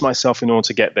punish myself in order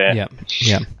to get there.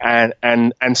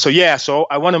 And so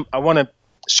I want to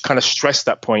kind of stress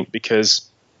that point, because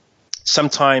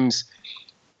sometimes,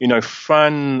 you know,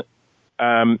 fun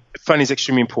is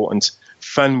extremely important.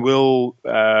 Fun will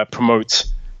promote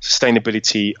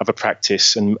sustainability of a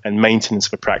practice and maintenance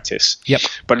of a practice. Yep.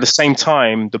 But at the same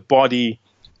time, the body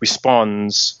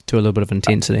responds to a little bit of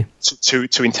intensity,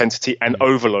 to intensity and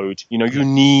overload. You know, you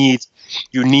need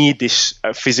this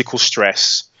physical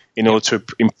stress in order to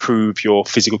improve your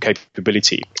physical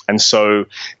capability, and so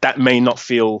that may not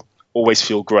always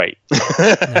feel great. No,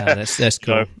 that's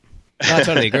cool. No, I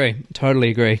totally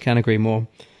agree. Can't agree more.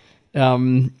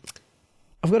 I've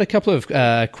got a couple of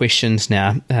questions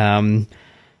now.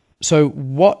 So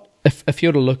what if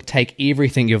you were to take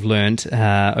everything you've learned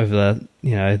over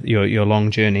your long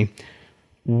journey,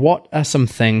 what are some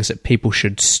things that people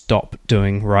should stop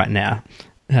doing right now?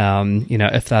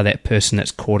 if they're that person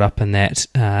that's caught up in that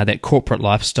that corporate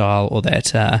lifestyle, or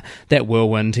that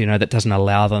whirlwind, that doesn't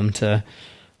allow them to,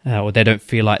 or they don't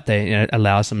feel like they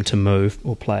allows them to move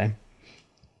or play.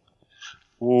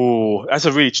 Oh, that's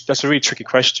a really tricky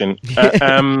question.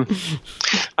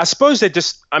 I suppose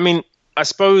I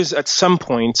suppose at some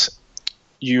point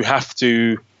you have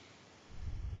to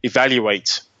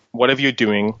evaluate whatever you're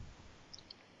doing.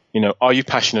 Are you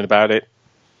passionate about it?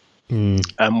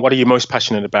 What are you most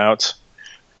passionate about?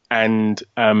 And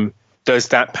does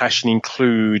that passion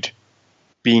include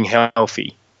being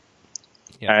healthy,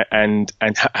 and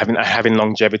having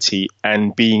longevity,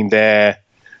 and being there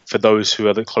for those who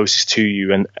are the closest to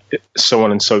you, and so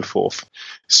on and so forth.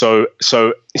 So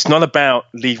it's not about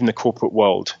leaving the corporate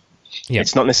world. Yeah.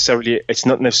 It's not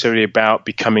necessarily about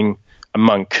becoming a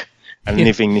monk and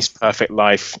living this perfect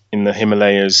life in the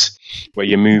Himalayas where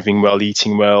you're moving well,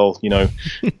 eating well,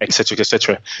 et cetera, et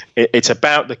cetera. It's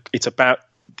about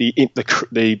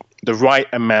the right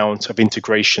amount of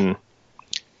integration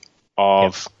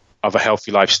of a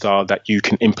healthy lifestyle that you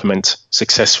can implement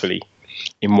successfully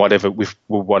in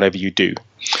whatever you do.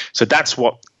 So that's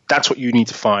what you need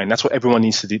to find. That's what everyone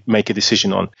needs to make a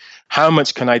decision on. How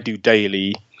much can I do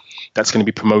daily that's going to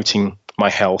be promoting my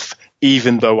health,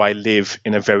 even though I live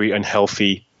in a very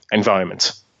unhealthy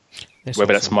environment?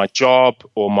 Whether that's my job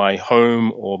or my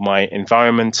home or my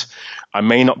environment. I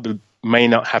may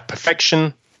not have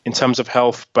perfection in terms of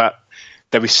health, but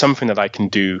there is something that I can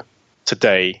do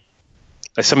today.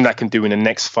 There's something that I can do in the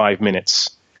next 5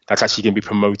 minutes that's actually going to be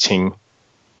promoting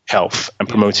health and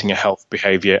promoting a health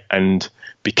behavior and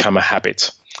become a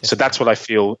habit. So that's what I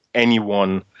feel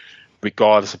anyone,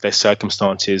 regardless of their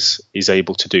circumstances, is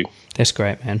able to do. That's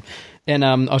great, man. And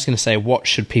I was going to say, what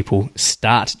should people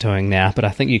start doing now? But I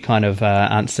think you kind of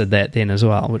answered that then as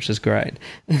well, which is great.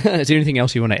 Is there anything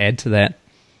else you want to add to that?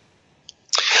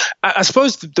 I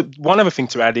suppose the one other thing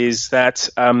to add is that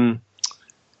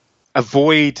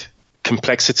avoid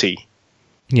complexity.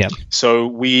 Yeah. So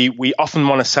we often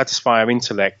want to satisfy our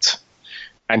intellect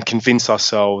and convince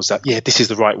ourselves that, this is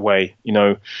the right way.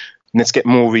 Let's get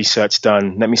more research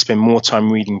done. Let me spend more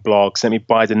time reading blogs. Let me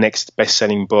buy the next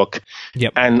best-selling book.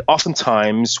 Yep. And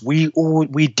oftentimes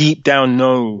we deep down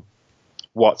know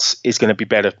what is going to be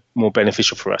better, more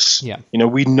beneficial for us. Yeah.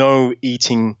 We know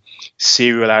eating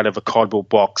cereal out of a cardboard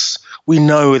box, we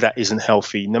know that isn't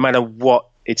healthy, no matter what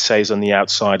it says on the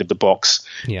outside of the box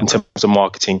in terms of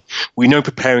marketing. We know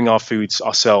preparing our foods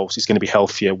ourselves is going to be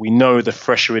healthier. We know the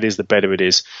fresher it is, the better it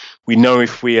is. We know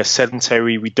if we are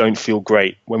sedentary, we don't feel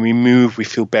great. When we move, we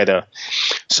feel better.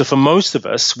 So for most of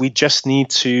us, we just need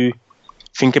to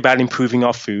think about improving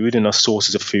our food and our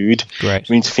sources of food. Right.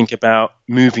 We need to think about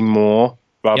moving more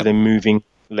rather than moving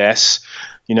less.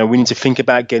 We need to think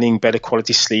about getting better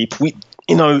quality sleep.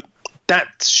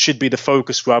 That should be the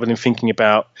focus rather than thinking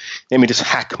about, let me just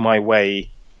hack my way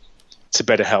to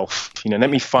better health. Let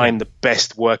me find the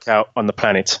best workout on the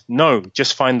planet. No,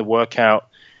 just find the workout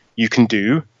you can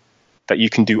do, that you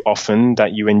can do often,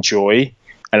 that you enjoy,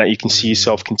 and that you can see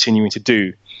yourself continuing to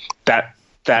do. That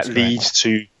leads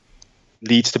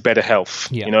to better health.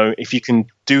 Yeah. If you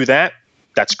can do that,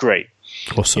 that's great.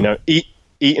 Awesome.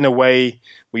 Eat in a way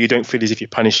where you don't feel as if you're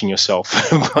punishing yourself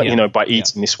by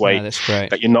eating this way. Yeah, that's great.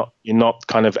 That you're not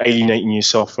kind of alienating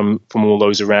yourself from all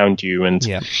those around you. And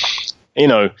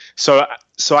so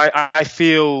I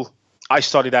feel I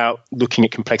started out looking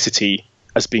at complexity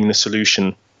as being the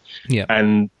solution. Yeah.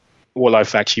 And what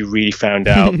I've actually really found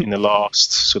out in the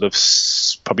last sort of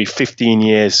probably 16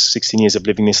 years of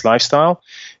living this lifestyle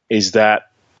is that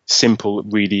simple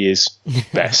really is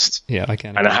best. I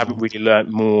can. And I haven't really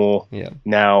learned more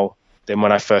now than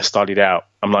when I first started out.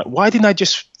 I'm like, why didn't I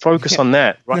just focus on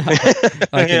that? Right?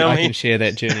 I can share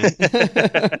that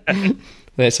journey.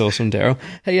 That's awesome, Daryl.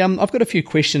 Hey, I've got a few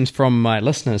questions from my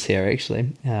listeners here, actually.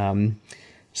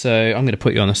 So I'm going to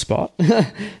put you on the spot.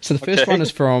 So the first one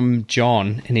is from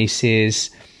John, and he says,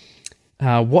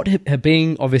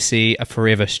 being obviously a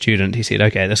forever student, he said,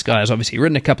 okay, this guy has obviously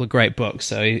written a couple of great books,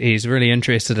 so he's really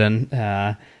interested in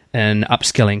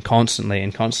upskilling constantly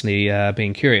and constantly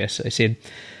being curious. So he said,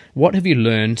 what have you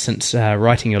learned since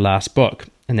writing your last book?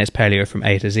 And that's Paleo from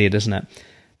A to Z, isn't it?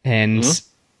 And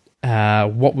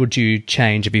what would you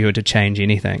change if you were to change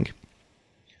anything?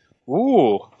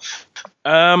 Ooh.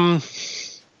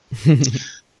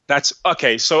 That's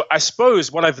okay. So I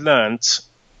suppose what I've learned,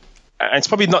 and it's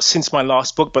probably not since my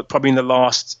last book, but probably in the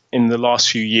last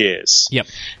few years,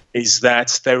 is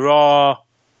that there are,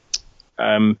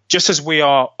 just as we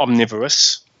are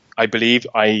omnivorous, I believe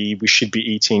we should be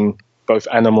eating both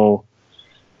animal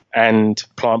and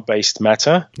plant-based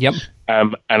matter. Yep.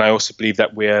 And I also believe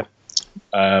that we're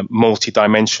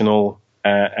multi-dimensional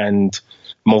and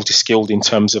multi-skilled in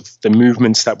terms of the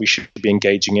movements that we should be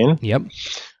engaging in. Yep.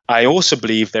 I also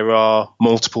believe there are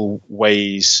multiple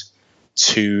ways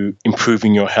to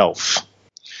improving your health.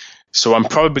 So I'm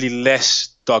probably less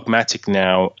dogmatic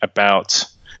now about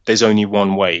there's only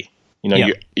one way.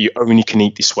 You only can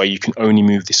eat this way, you can only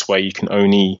move this way, you can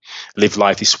only live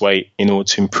life this way in order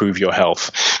to improve your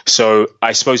health. So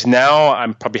I suppose now I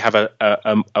probably have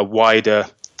a wider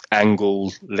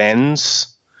angle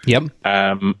lens,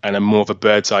 and a more of a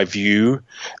bird's eye view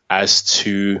as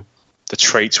to the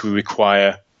traits we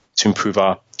require to improve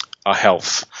our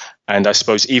health. And I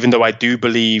suppose even though I do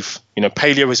believe,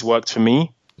 paleo has worked for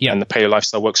me, and the paleo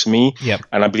lifestyle works for me,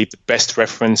 and I believe the best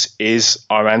reference is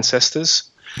our ancestors.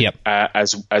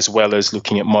 As well as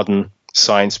looking at modern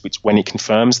science, which when it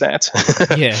confirms that,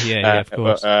 of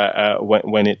course,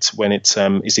 when it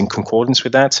is in concordance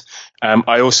with that,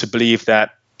 I also believe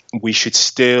that we should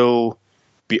still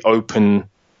be open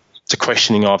to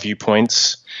questioning our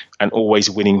viewpoints and always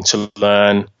willing to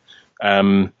learn,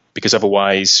 because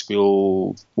otherwise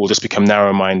we'll just become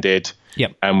narrow-minded,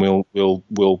 and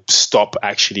we'll stop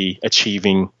actually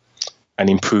achieving an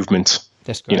improvement.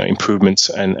 That's great.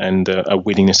 Improvements and a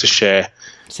willingness to share.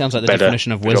 Sounds like the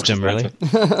definition of wisdom, really.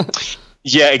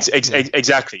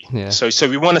 Exactly. Yeah. So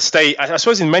we want to stay. I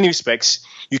suppose in many respects,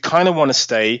 you kind of want to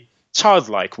stay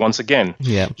childlike once again.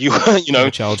 Yeah. You want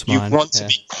to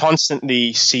be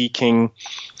constantly seeking,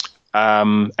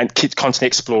 and constantly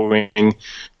exploring,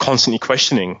 constantly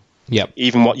questioning.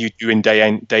 Even what you do in day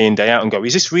in, day out, and go,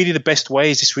 is this really the best way?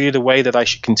 Is this really the way that I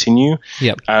should continue?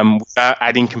 Without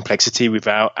adding complexity,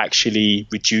 without actually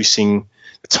reducing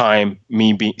the time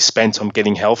being spent on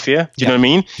getting healthier. Do you know what I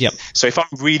mean? So if I'm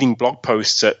reading blog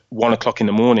posts at 1 o'clock in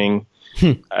the morning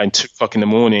and 2 o'clock in the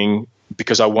morning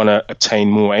because I want to obtain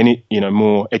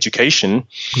more education,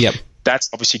 that's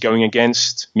obviously going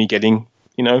against me getting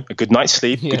a good night's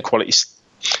sleep, good quality sleep.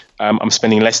 I'm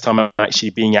spending less time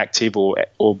actually being active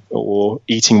or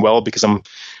eating well because I'm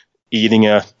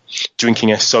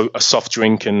drinking a soft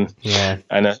drink and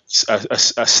a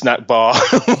snack bar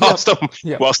whilst I'm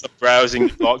browsing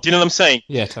the blog. Do you know what I'm saying?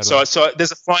 Yeah, totally. So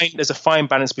there's a fine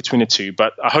balance between the two,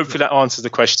 but hopefully that answers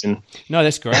the question. No,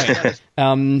 that's great.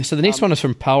 So the next one is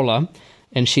from Paula,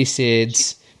 and she said,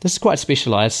 this is quite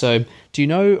specialized. So do you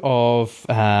know of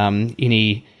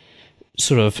any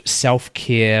sort of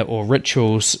self-care or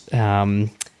rituals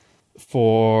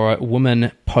for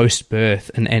women post-birth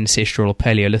in ancestral or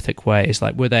Paleolithic ways?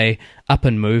 Like, were they up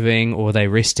and moving, or were they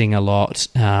resting a lot?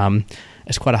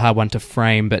 It's quite a hard one to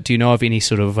frame, but do you know of any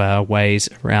sort of ways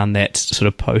around that sort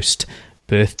of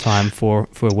post-birth time for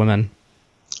women?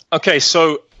 Okay,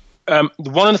 so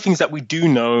one of the things that we do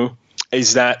know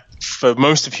is that for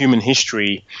most of human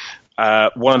history,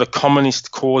 one of the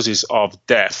commonest causes of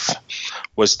death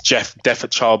was death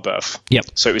at childbirth.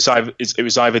 So it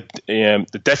was either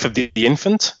the death of the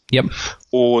infant,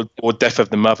 or death of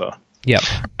the mother.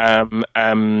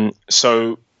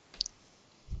 So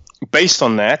based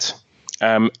on that,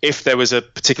 if there was a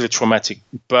particular traumatic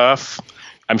birth,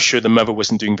 I'm sure the mother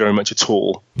wasn't doing very much at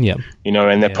all.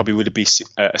 And there probably would be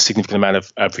a significant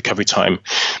amount of recovery time.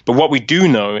 But what we do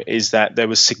know is that there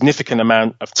was significant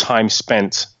amount of time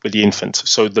spent with the infant.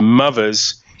 So the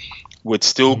mothers would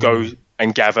still go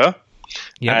and gather,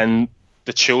 and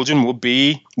the children will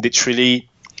be literally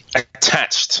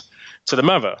attached to the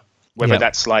mother, whether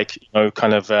that's like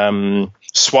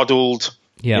swaddled,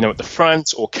 at the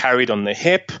front, or carried on the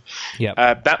hip.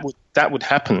 That would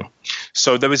happen.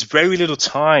 So there was very little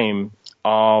time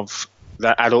of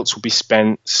that adults would be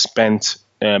spent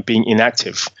being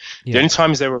inactive. The only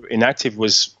times they were inactive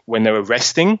was when they were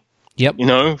resting.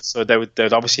 So they would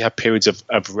obviously have periods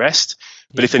of rest.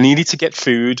 But if they needed to get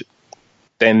food,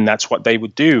 then that's what they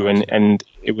would do, and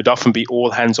it would often be all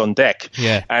hands on deck.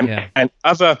 And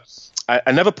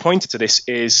another pointer to this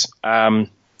is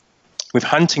with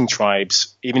hunting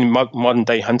tribes, even modern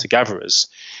day hunter gatherers,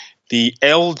 the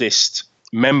eldest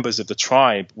members of the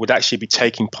tribe would actually be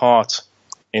taking part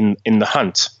in the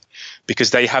hunt because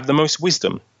they have the most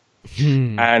wisdom.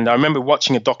 And I remember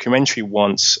watching a documentary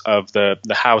once of the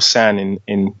Hausan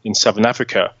in southern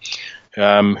Africa,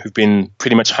 who've been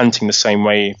pretty much hunting the same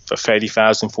way for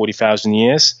 30,000, 40,000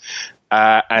 years.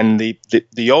 And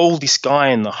the oldest guy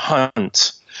in the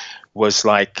hunt was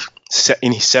like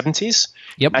in his 70s.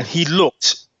 And he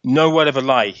looked, no word of a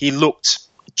lie, he looked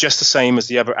just the same as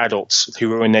the other adults who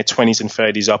were in their 20s and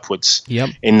 30s upwards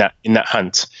in that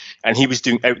hunt. And he was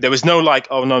doing, there was no like,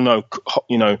 oh,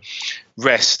 no,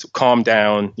 rest, calm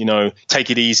down,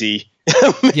 take it easy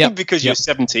because you're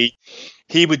 70.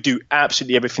 He would do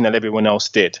absolutely everything that everyone else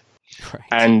did. Right.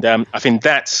 And I think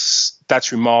that's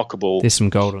remarkable. There's some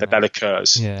gold that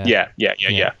occurs.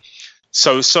 Yeah.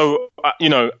 So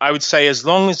I would say as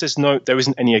long as there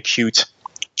isn't any acute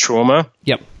trauma.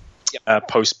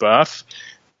 Post birth,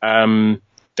 then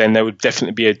there would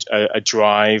definitely be a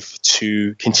drive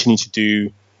to continue to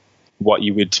do what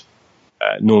you would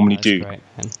normally do. Great,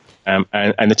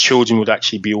 and the children would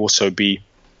actually be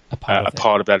a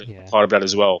part of that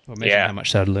as well. Imagine how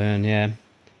much they'd learn. Yeah,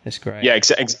 that's great. Yeah,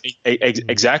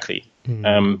 exactly.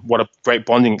 What a great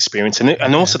bonding experience,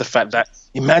 and also the fact that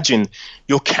imagine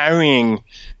you're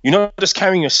not just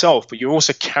carrying yourself, but you're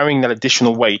also carrying that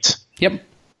additional weight. Yep.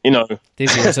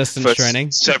 There's your resistance training.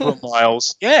 Several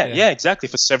miles. Yeah, exactly.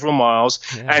 For several miles,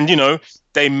 and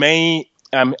they may.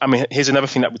 Here's another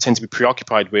thing that we tend to be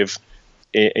preoccupied with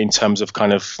in terms of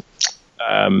kind of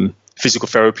physical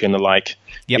therapy and the like.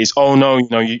 Is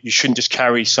you shouldn't just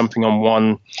carry something on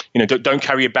one. Don't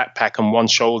carry a backpack on one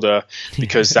shoulder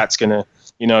because that's gonna.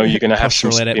 You're going to have some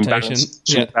imbalances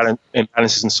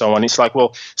and so on. It's like,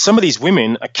 well, some of these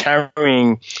women are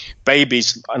carrying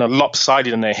babies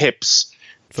lopsided on their hips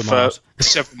for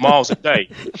several miles a day,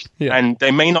 and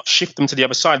they may not shift them to the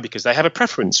other side because they have a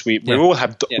preference. We're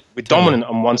dominant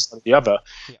on one side or the other,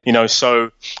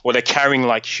 or they're carrying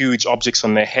like huge objects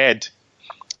on their head.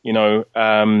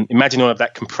 Imagine all of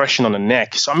that compression on the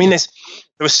neck. So there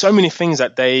are so many things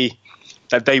that they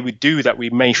would do that we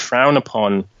may frown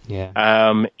upon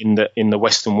in the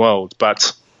Western world,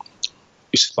 but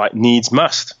it's like needs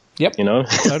must. Yep.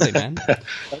 Totally, man.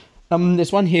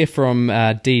 There's one here from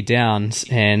D Downs,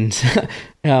 and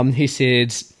he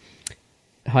says,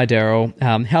 "Hi Daryl,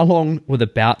 how long were the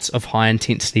bouts of high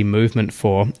intensity movement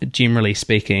for, generally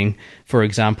speaking, for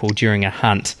example, during a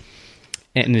hunt?"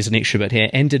 And there's an extra bit here.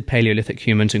 And did Paleolithic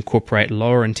humans incorporate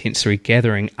lower intensity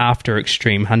gathering after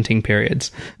extreme hunting periods?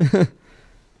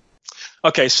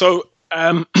 Okay, so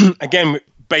again,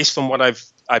 based on what I've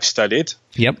studied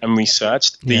and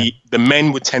researched, the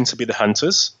men would tend to be the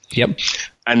hunters.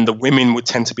 And the women would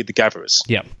tend to be the gatherers.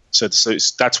 So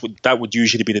that would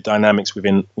usually be the dynamics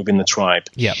within the tribe.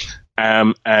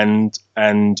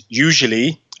 And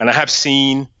usually, and I have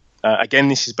seen again,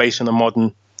 this is based on a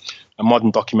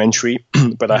modern documentary,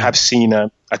 but I have seen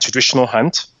a traditional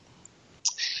hunt,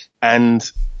 and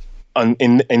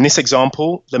in this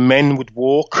example, the men would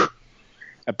walk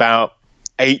about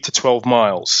 8 to 12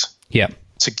 miles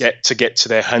to get to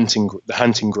their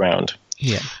hunting ground.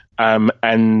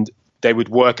 And they would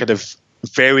work at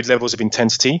varied levels of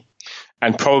intensity,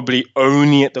 and probably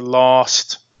only at the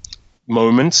last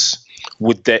moments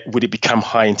would it become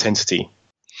high intensity.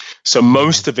 So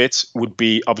most of it would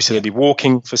be, obviously they'd be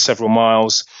walking for several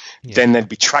miles, then they'd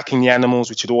be tracking the animals,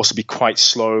 which would also be quite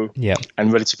slow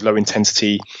and relatively low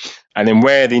intensity. And then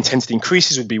where the intensity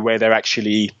increases would be where they're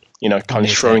actually, kind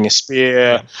of throwing a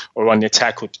spear or on the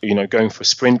attack, or, going for a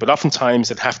sprint. But oftentimes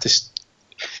they'd have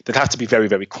to be very,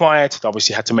 very quiet. They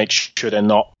obviously had to make sure they're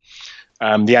not,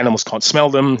 the animals can't smell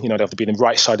them. They have to be on the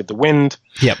right side of the wind.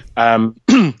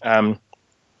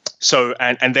 So,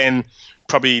 and then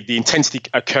probably the intensity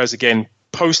occurs again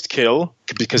post-kill,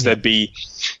 because they'd be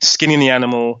skinning the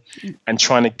animal and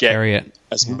trying to get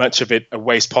as much of it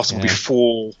away as possible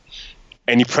before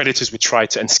any predators would try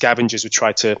to, and scavengers would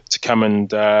try to come and,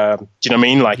 do you know what I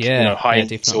mean? Like, high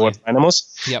sword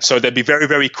animals. So they'd be very,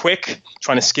 very quick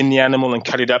trying to skin the animal and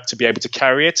cut it up to be able to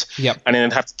carry it. And then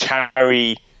they'd have to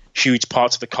carry huge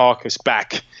parts of the carcass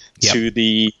back to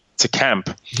camp.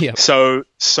 So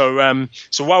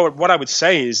what I would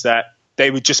say is that they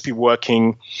would just be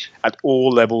working at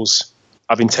all levels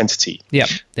of intensity.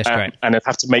 That's great. And they'd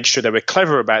have to make sure they were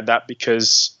clever about that,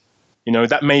 because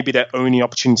that may be their only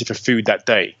opportunity for food that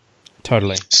day.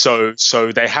 Totally. So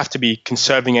they have to be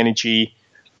conserving energy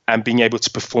and being able to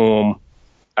perform,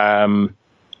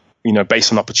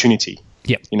 based on opportunity.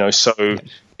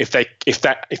 If they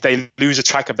lose a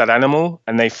track of that animal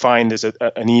and they find there's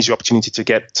an easy opportunity to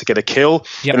get a kill,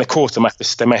 then of course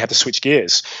they may have to switch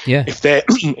gears. If they're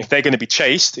going to be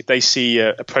chased, if they see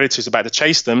a predator is about to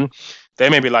chase them, they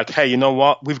may be like, hey, you know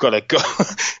what? We've got to go.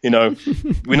 We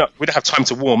don't have time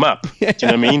to warm up. Do you know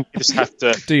what I mean? You just have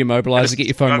to do your mobilizer, get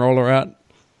your foam roller out.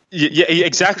 Yeah,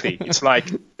 exactly. It's like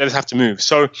they just have to move.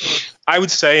 So I would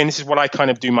say, and this is what I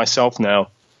kind of do myself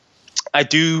now, I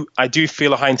do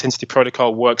feel a high intensity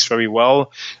protocol works very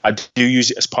well. I do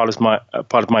use it as part of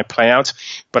my play out,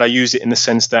 but I use it in the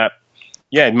sense that,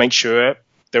 make sure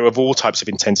they're of all types of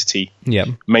intensity.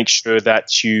 Make sure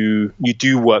that you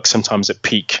do work sometimes at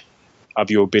peak of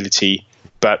your ability,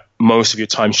 but most of your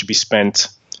time should be spent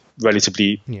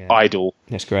relatively idle.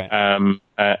 That's great.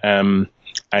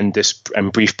 and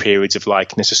brief periods of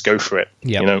like, let's just go for it.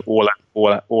 Yep. You know, all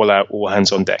out, all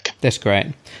hands on deck. That's great.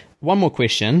 One more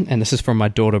question, and this is from my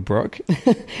daughter, Brooke.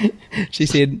 She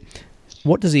said,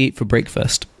 what does he eat for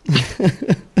breakfast?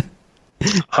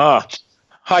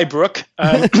 Hi, Brooke.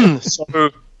 So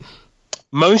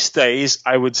most days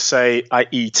I would say I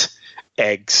eat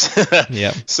eggs.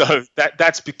 Yeah. So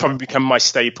that's probably become my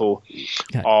staple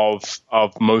of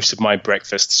most of my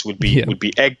breakfasts would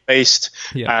be egg based.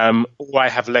 Yeah. Or I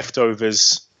have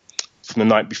leftovers from the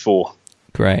night before.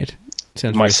 Great.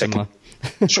 Sounds my very second similar.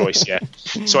 choice, yeah.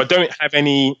 So I don't have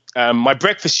any. My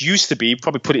breakfast used to be,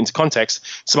 probably put it into context.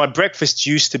 So my breakfast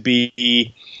used to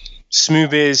be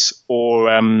smoothies or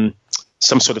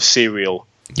some sort of cereal.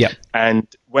 Yeah. And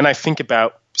when I think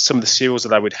about some of the cereals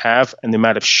that I would have and the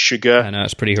amount of sugar, I know,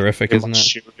 it's pretty horrific, isn't it?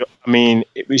 Sugar, I mean,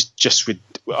 it was just ridiculous.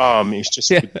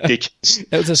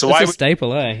 It's a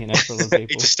staple, eh? You know, for a lot of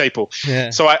people. It's a staple. Yeah.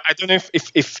 So I don't know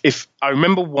if I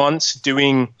remember once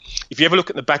doing. If you ever look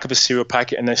at the back of a cereal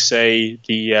packet and they say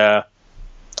the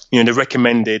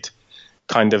recommended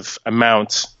kind of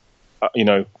amount,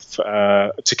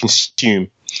 to consume,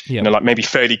 like maybe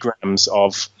 30 grams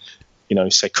of,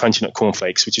 say Crunchy Nut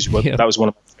cornflakes, which is that was one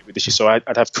of my favorite dishes. So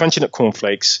I'd have Crunchy Nut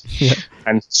cornflakes,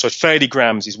 and so 30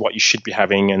 grams is what you should be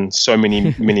having, and so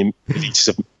many milliliters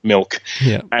of milk.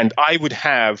 Yeah. And I would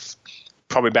have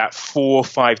probably about 4 or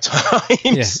 5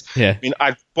 times. Yeah. I mean,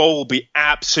 I'd bowl be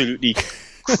absolutely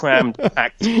crammed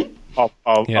packed of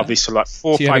this, so like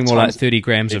 4 or 5 times. More like 30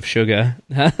 grams of sugar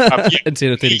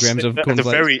instead of 30 grams of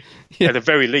cornflakes. At the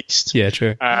very least. Yeah,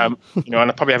 true. And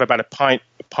I probably have about a pint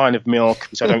of milk,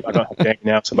 which I don't have dairy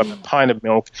now, so about a pint of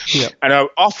milk. Yeah. And I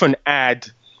often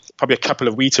add probably a couple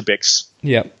of Weetabix.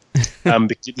 Yeah.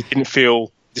 Because it didn't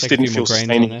feel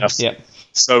sustaining enough. Yeah.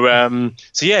 So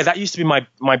that used to be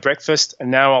my breakfast, and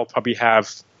now I'll probably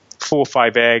have 4 or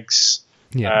 5 eggs.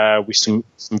 Yeah. With some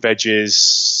veggies,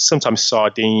 sometimes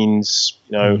sardines,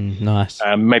 nice.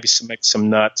 Maybe some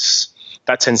nuts.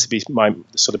 That tends to be my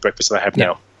sort of breakfast that I have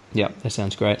now. Yeah, that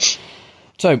sounds great.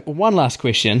 So one last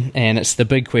question, and it's the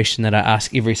big question that I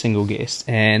ask every single guest,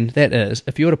 and that is,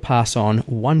 if you were to pass on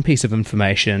one piece of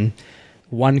information,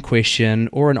 one question,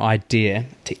 or an idea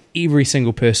to every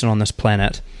single person on this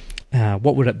planet,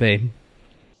 what would it be?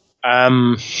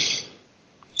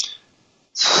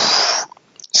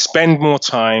 Spend more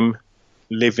time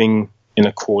living in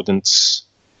accordance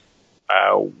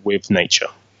with nature.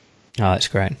 Oh, that's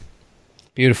great.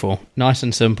 Beautiful. Nice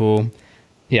and simple.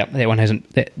 Yeah,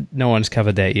 no one's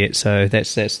covered that yet, so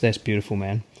that's beautiful,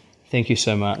 man. Thank you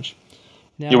so much.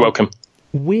 Now, you're welcome.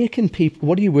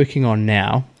 What are you working on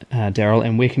now, Daryl,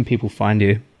 and where can people find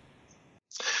you?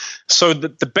 So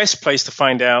the best place to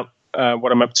find out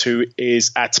what I'm up to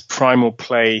is at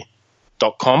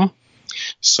primalplay.com.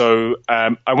 So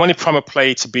I wanted Primal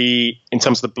Play to be, in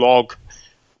terms of the blog,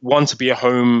 one, to be a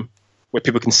home where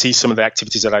people can see some of the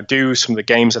activities that I do, some of the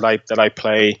games that I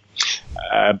play,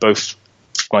 both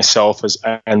myself as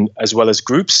well as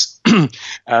groups,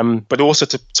 but also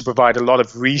to provide a lot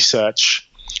of research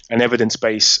and evidence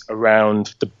base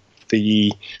around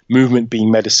the movement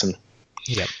being medicine.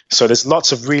 Yeah. So there's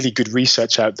lots of really good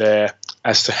research out there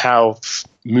as to how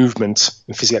movement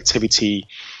and physical activity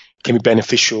can be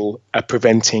beneficial at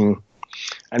preventing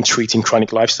and treating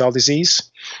chronic lifestyle disease.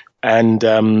 And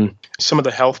some of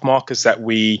the health markers that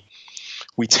we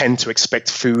tend to expect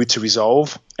food to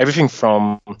resolve, everything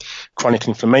from chronic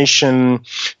inflammation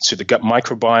to the gut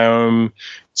microbiome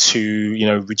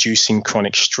to reducing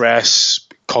chronic stress,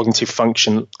 cognitive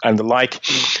function, and the like,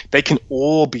 they can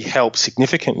all be helped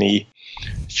significantly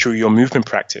through your movement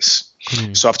practice.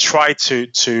 So I've tried to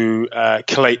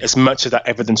collate as much of that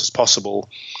evidence as possible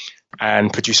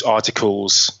and produce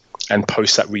articles and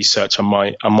post that research on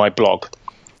my blog.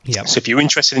 Yeah. So if you're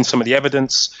interested in some of the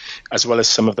evidence as well as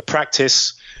some of the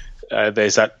practice,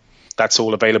 there's that's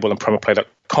all available on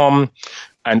primalplay.com.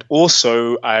 And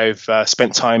also I've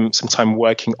spent some time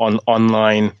working on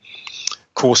online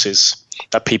courses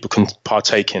that people can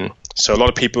partake in. So a lot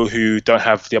of people who don't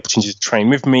have the opportunity to train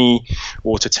with me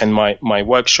or to attend my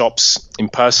workshops in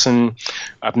person,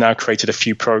 I've now created a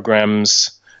few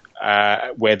programs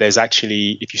where there's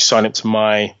actually, if you sign up to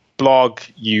my blog,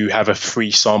 you have a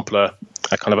free sampler,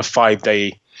 a kind of a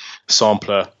 5-day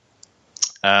sampler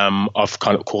of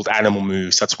kind of called Animal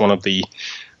Moves. That's one of the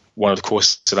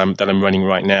courses that I'm running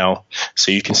right now.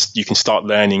 So you can start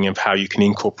learning of how you can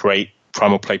incorporate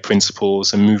Primal Play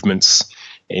principles and movements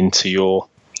into your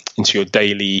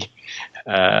daily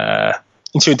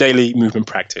movement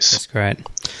practice. That's great.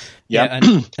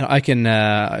 And I can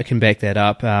back that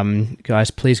up.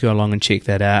 Guys, please go along and check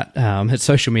that out.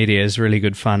 Social media is really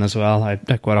good fun as well. I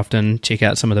quite often check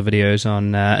out some of the videos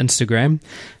on Instagram,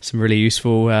 some really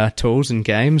useful tools and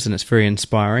games, and it's very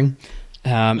inspiring.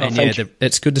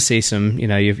 It's good to see some,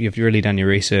 you've really done your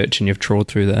research and you've trawled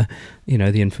through the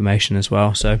information as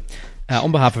well. So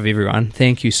on behalf of everyone,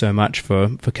 thank you so much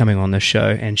for coming on this show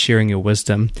and sharing your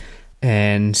wisdom.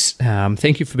 And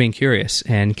thank you for being curious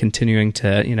and continuing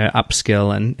to,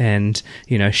 upskill and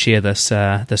share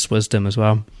this wisdom as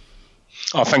well.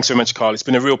 Oh, thanks very much, Carl. It's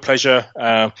been a real pleasure.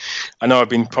 I know I've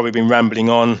probably been rambling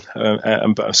on,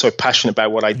 but I'm so passionate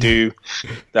about what I do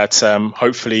that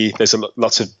hopefully there's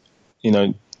lots of,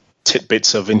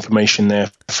 tidbits of information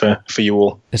there for you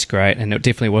all. That's great, and it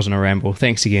definitely wasn't a ramble.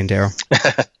 Thanks again, Daryl.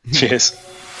 Cheers.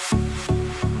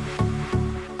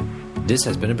 This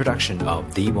has been a production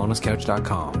of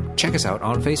TheWellnessCouch.com. Check us out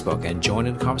on Facebook and join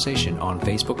in the conversation on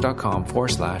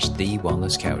Facebook.com/The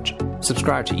Wellness Couch.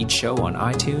 Subscribe to each show on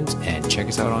iTunes and check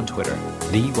us out on Twitter.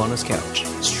 The Wellness Couch,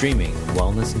 streaming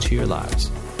wellness into your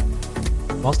lives.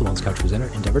 Whilst the Wellness Couch presenter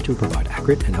endeavor to provide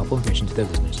accurate and helpful information to their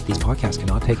listeners, these podcasts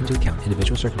cannot take into account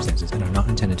individual circumstances and are not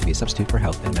intended to be a substitute for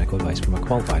health and medical advice from a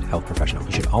qualified health professional.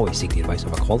 You should always seek the advice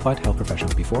of a qualified health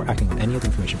professional before acting on any of the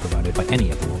information provided by any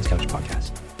of the Wellness Couch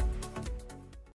podcasts.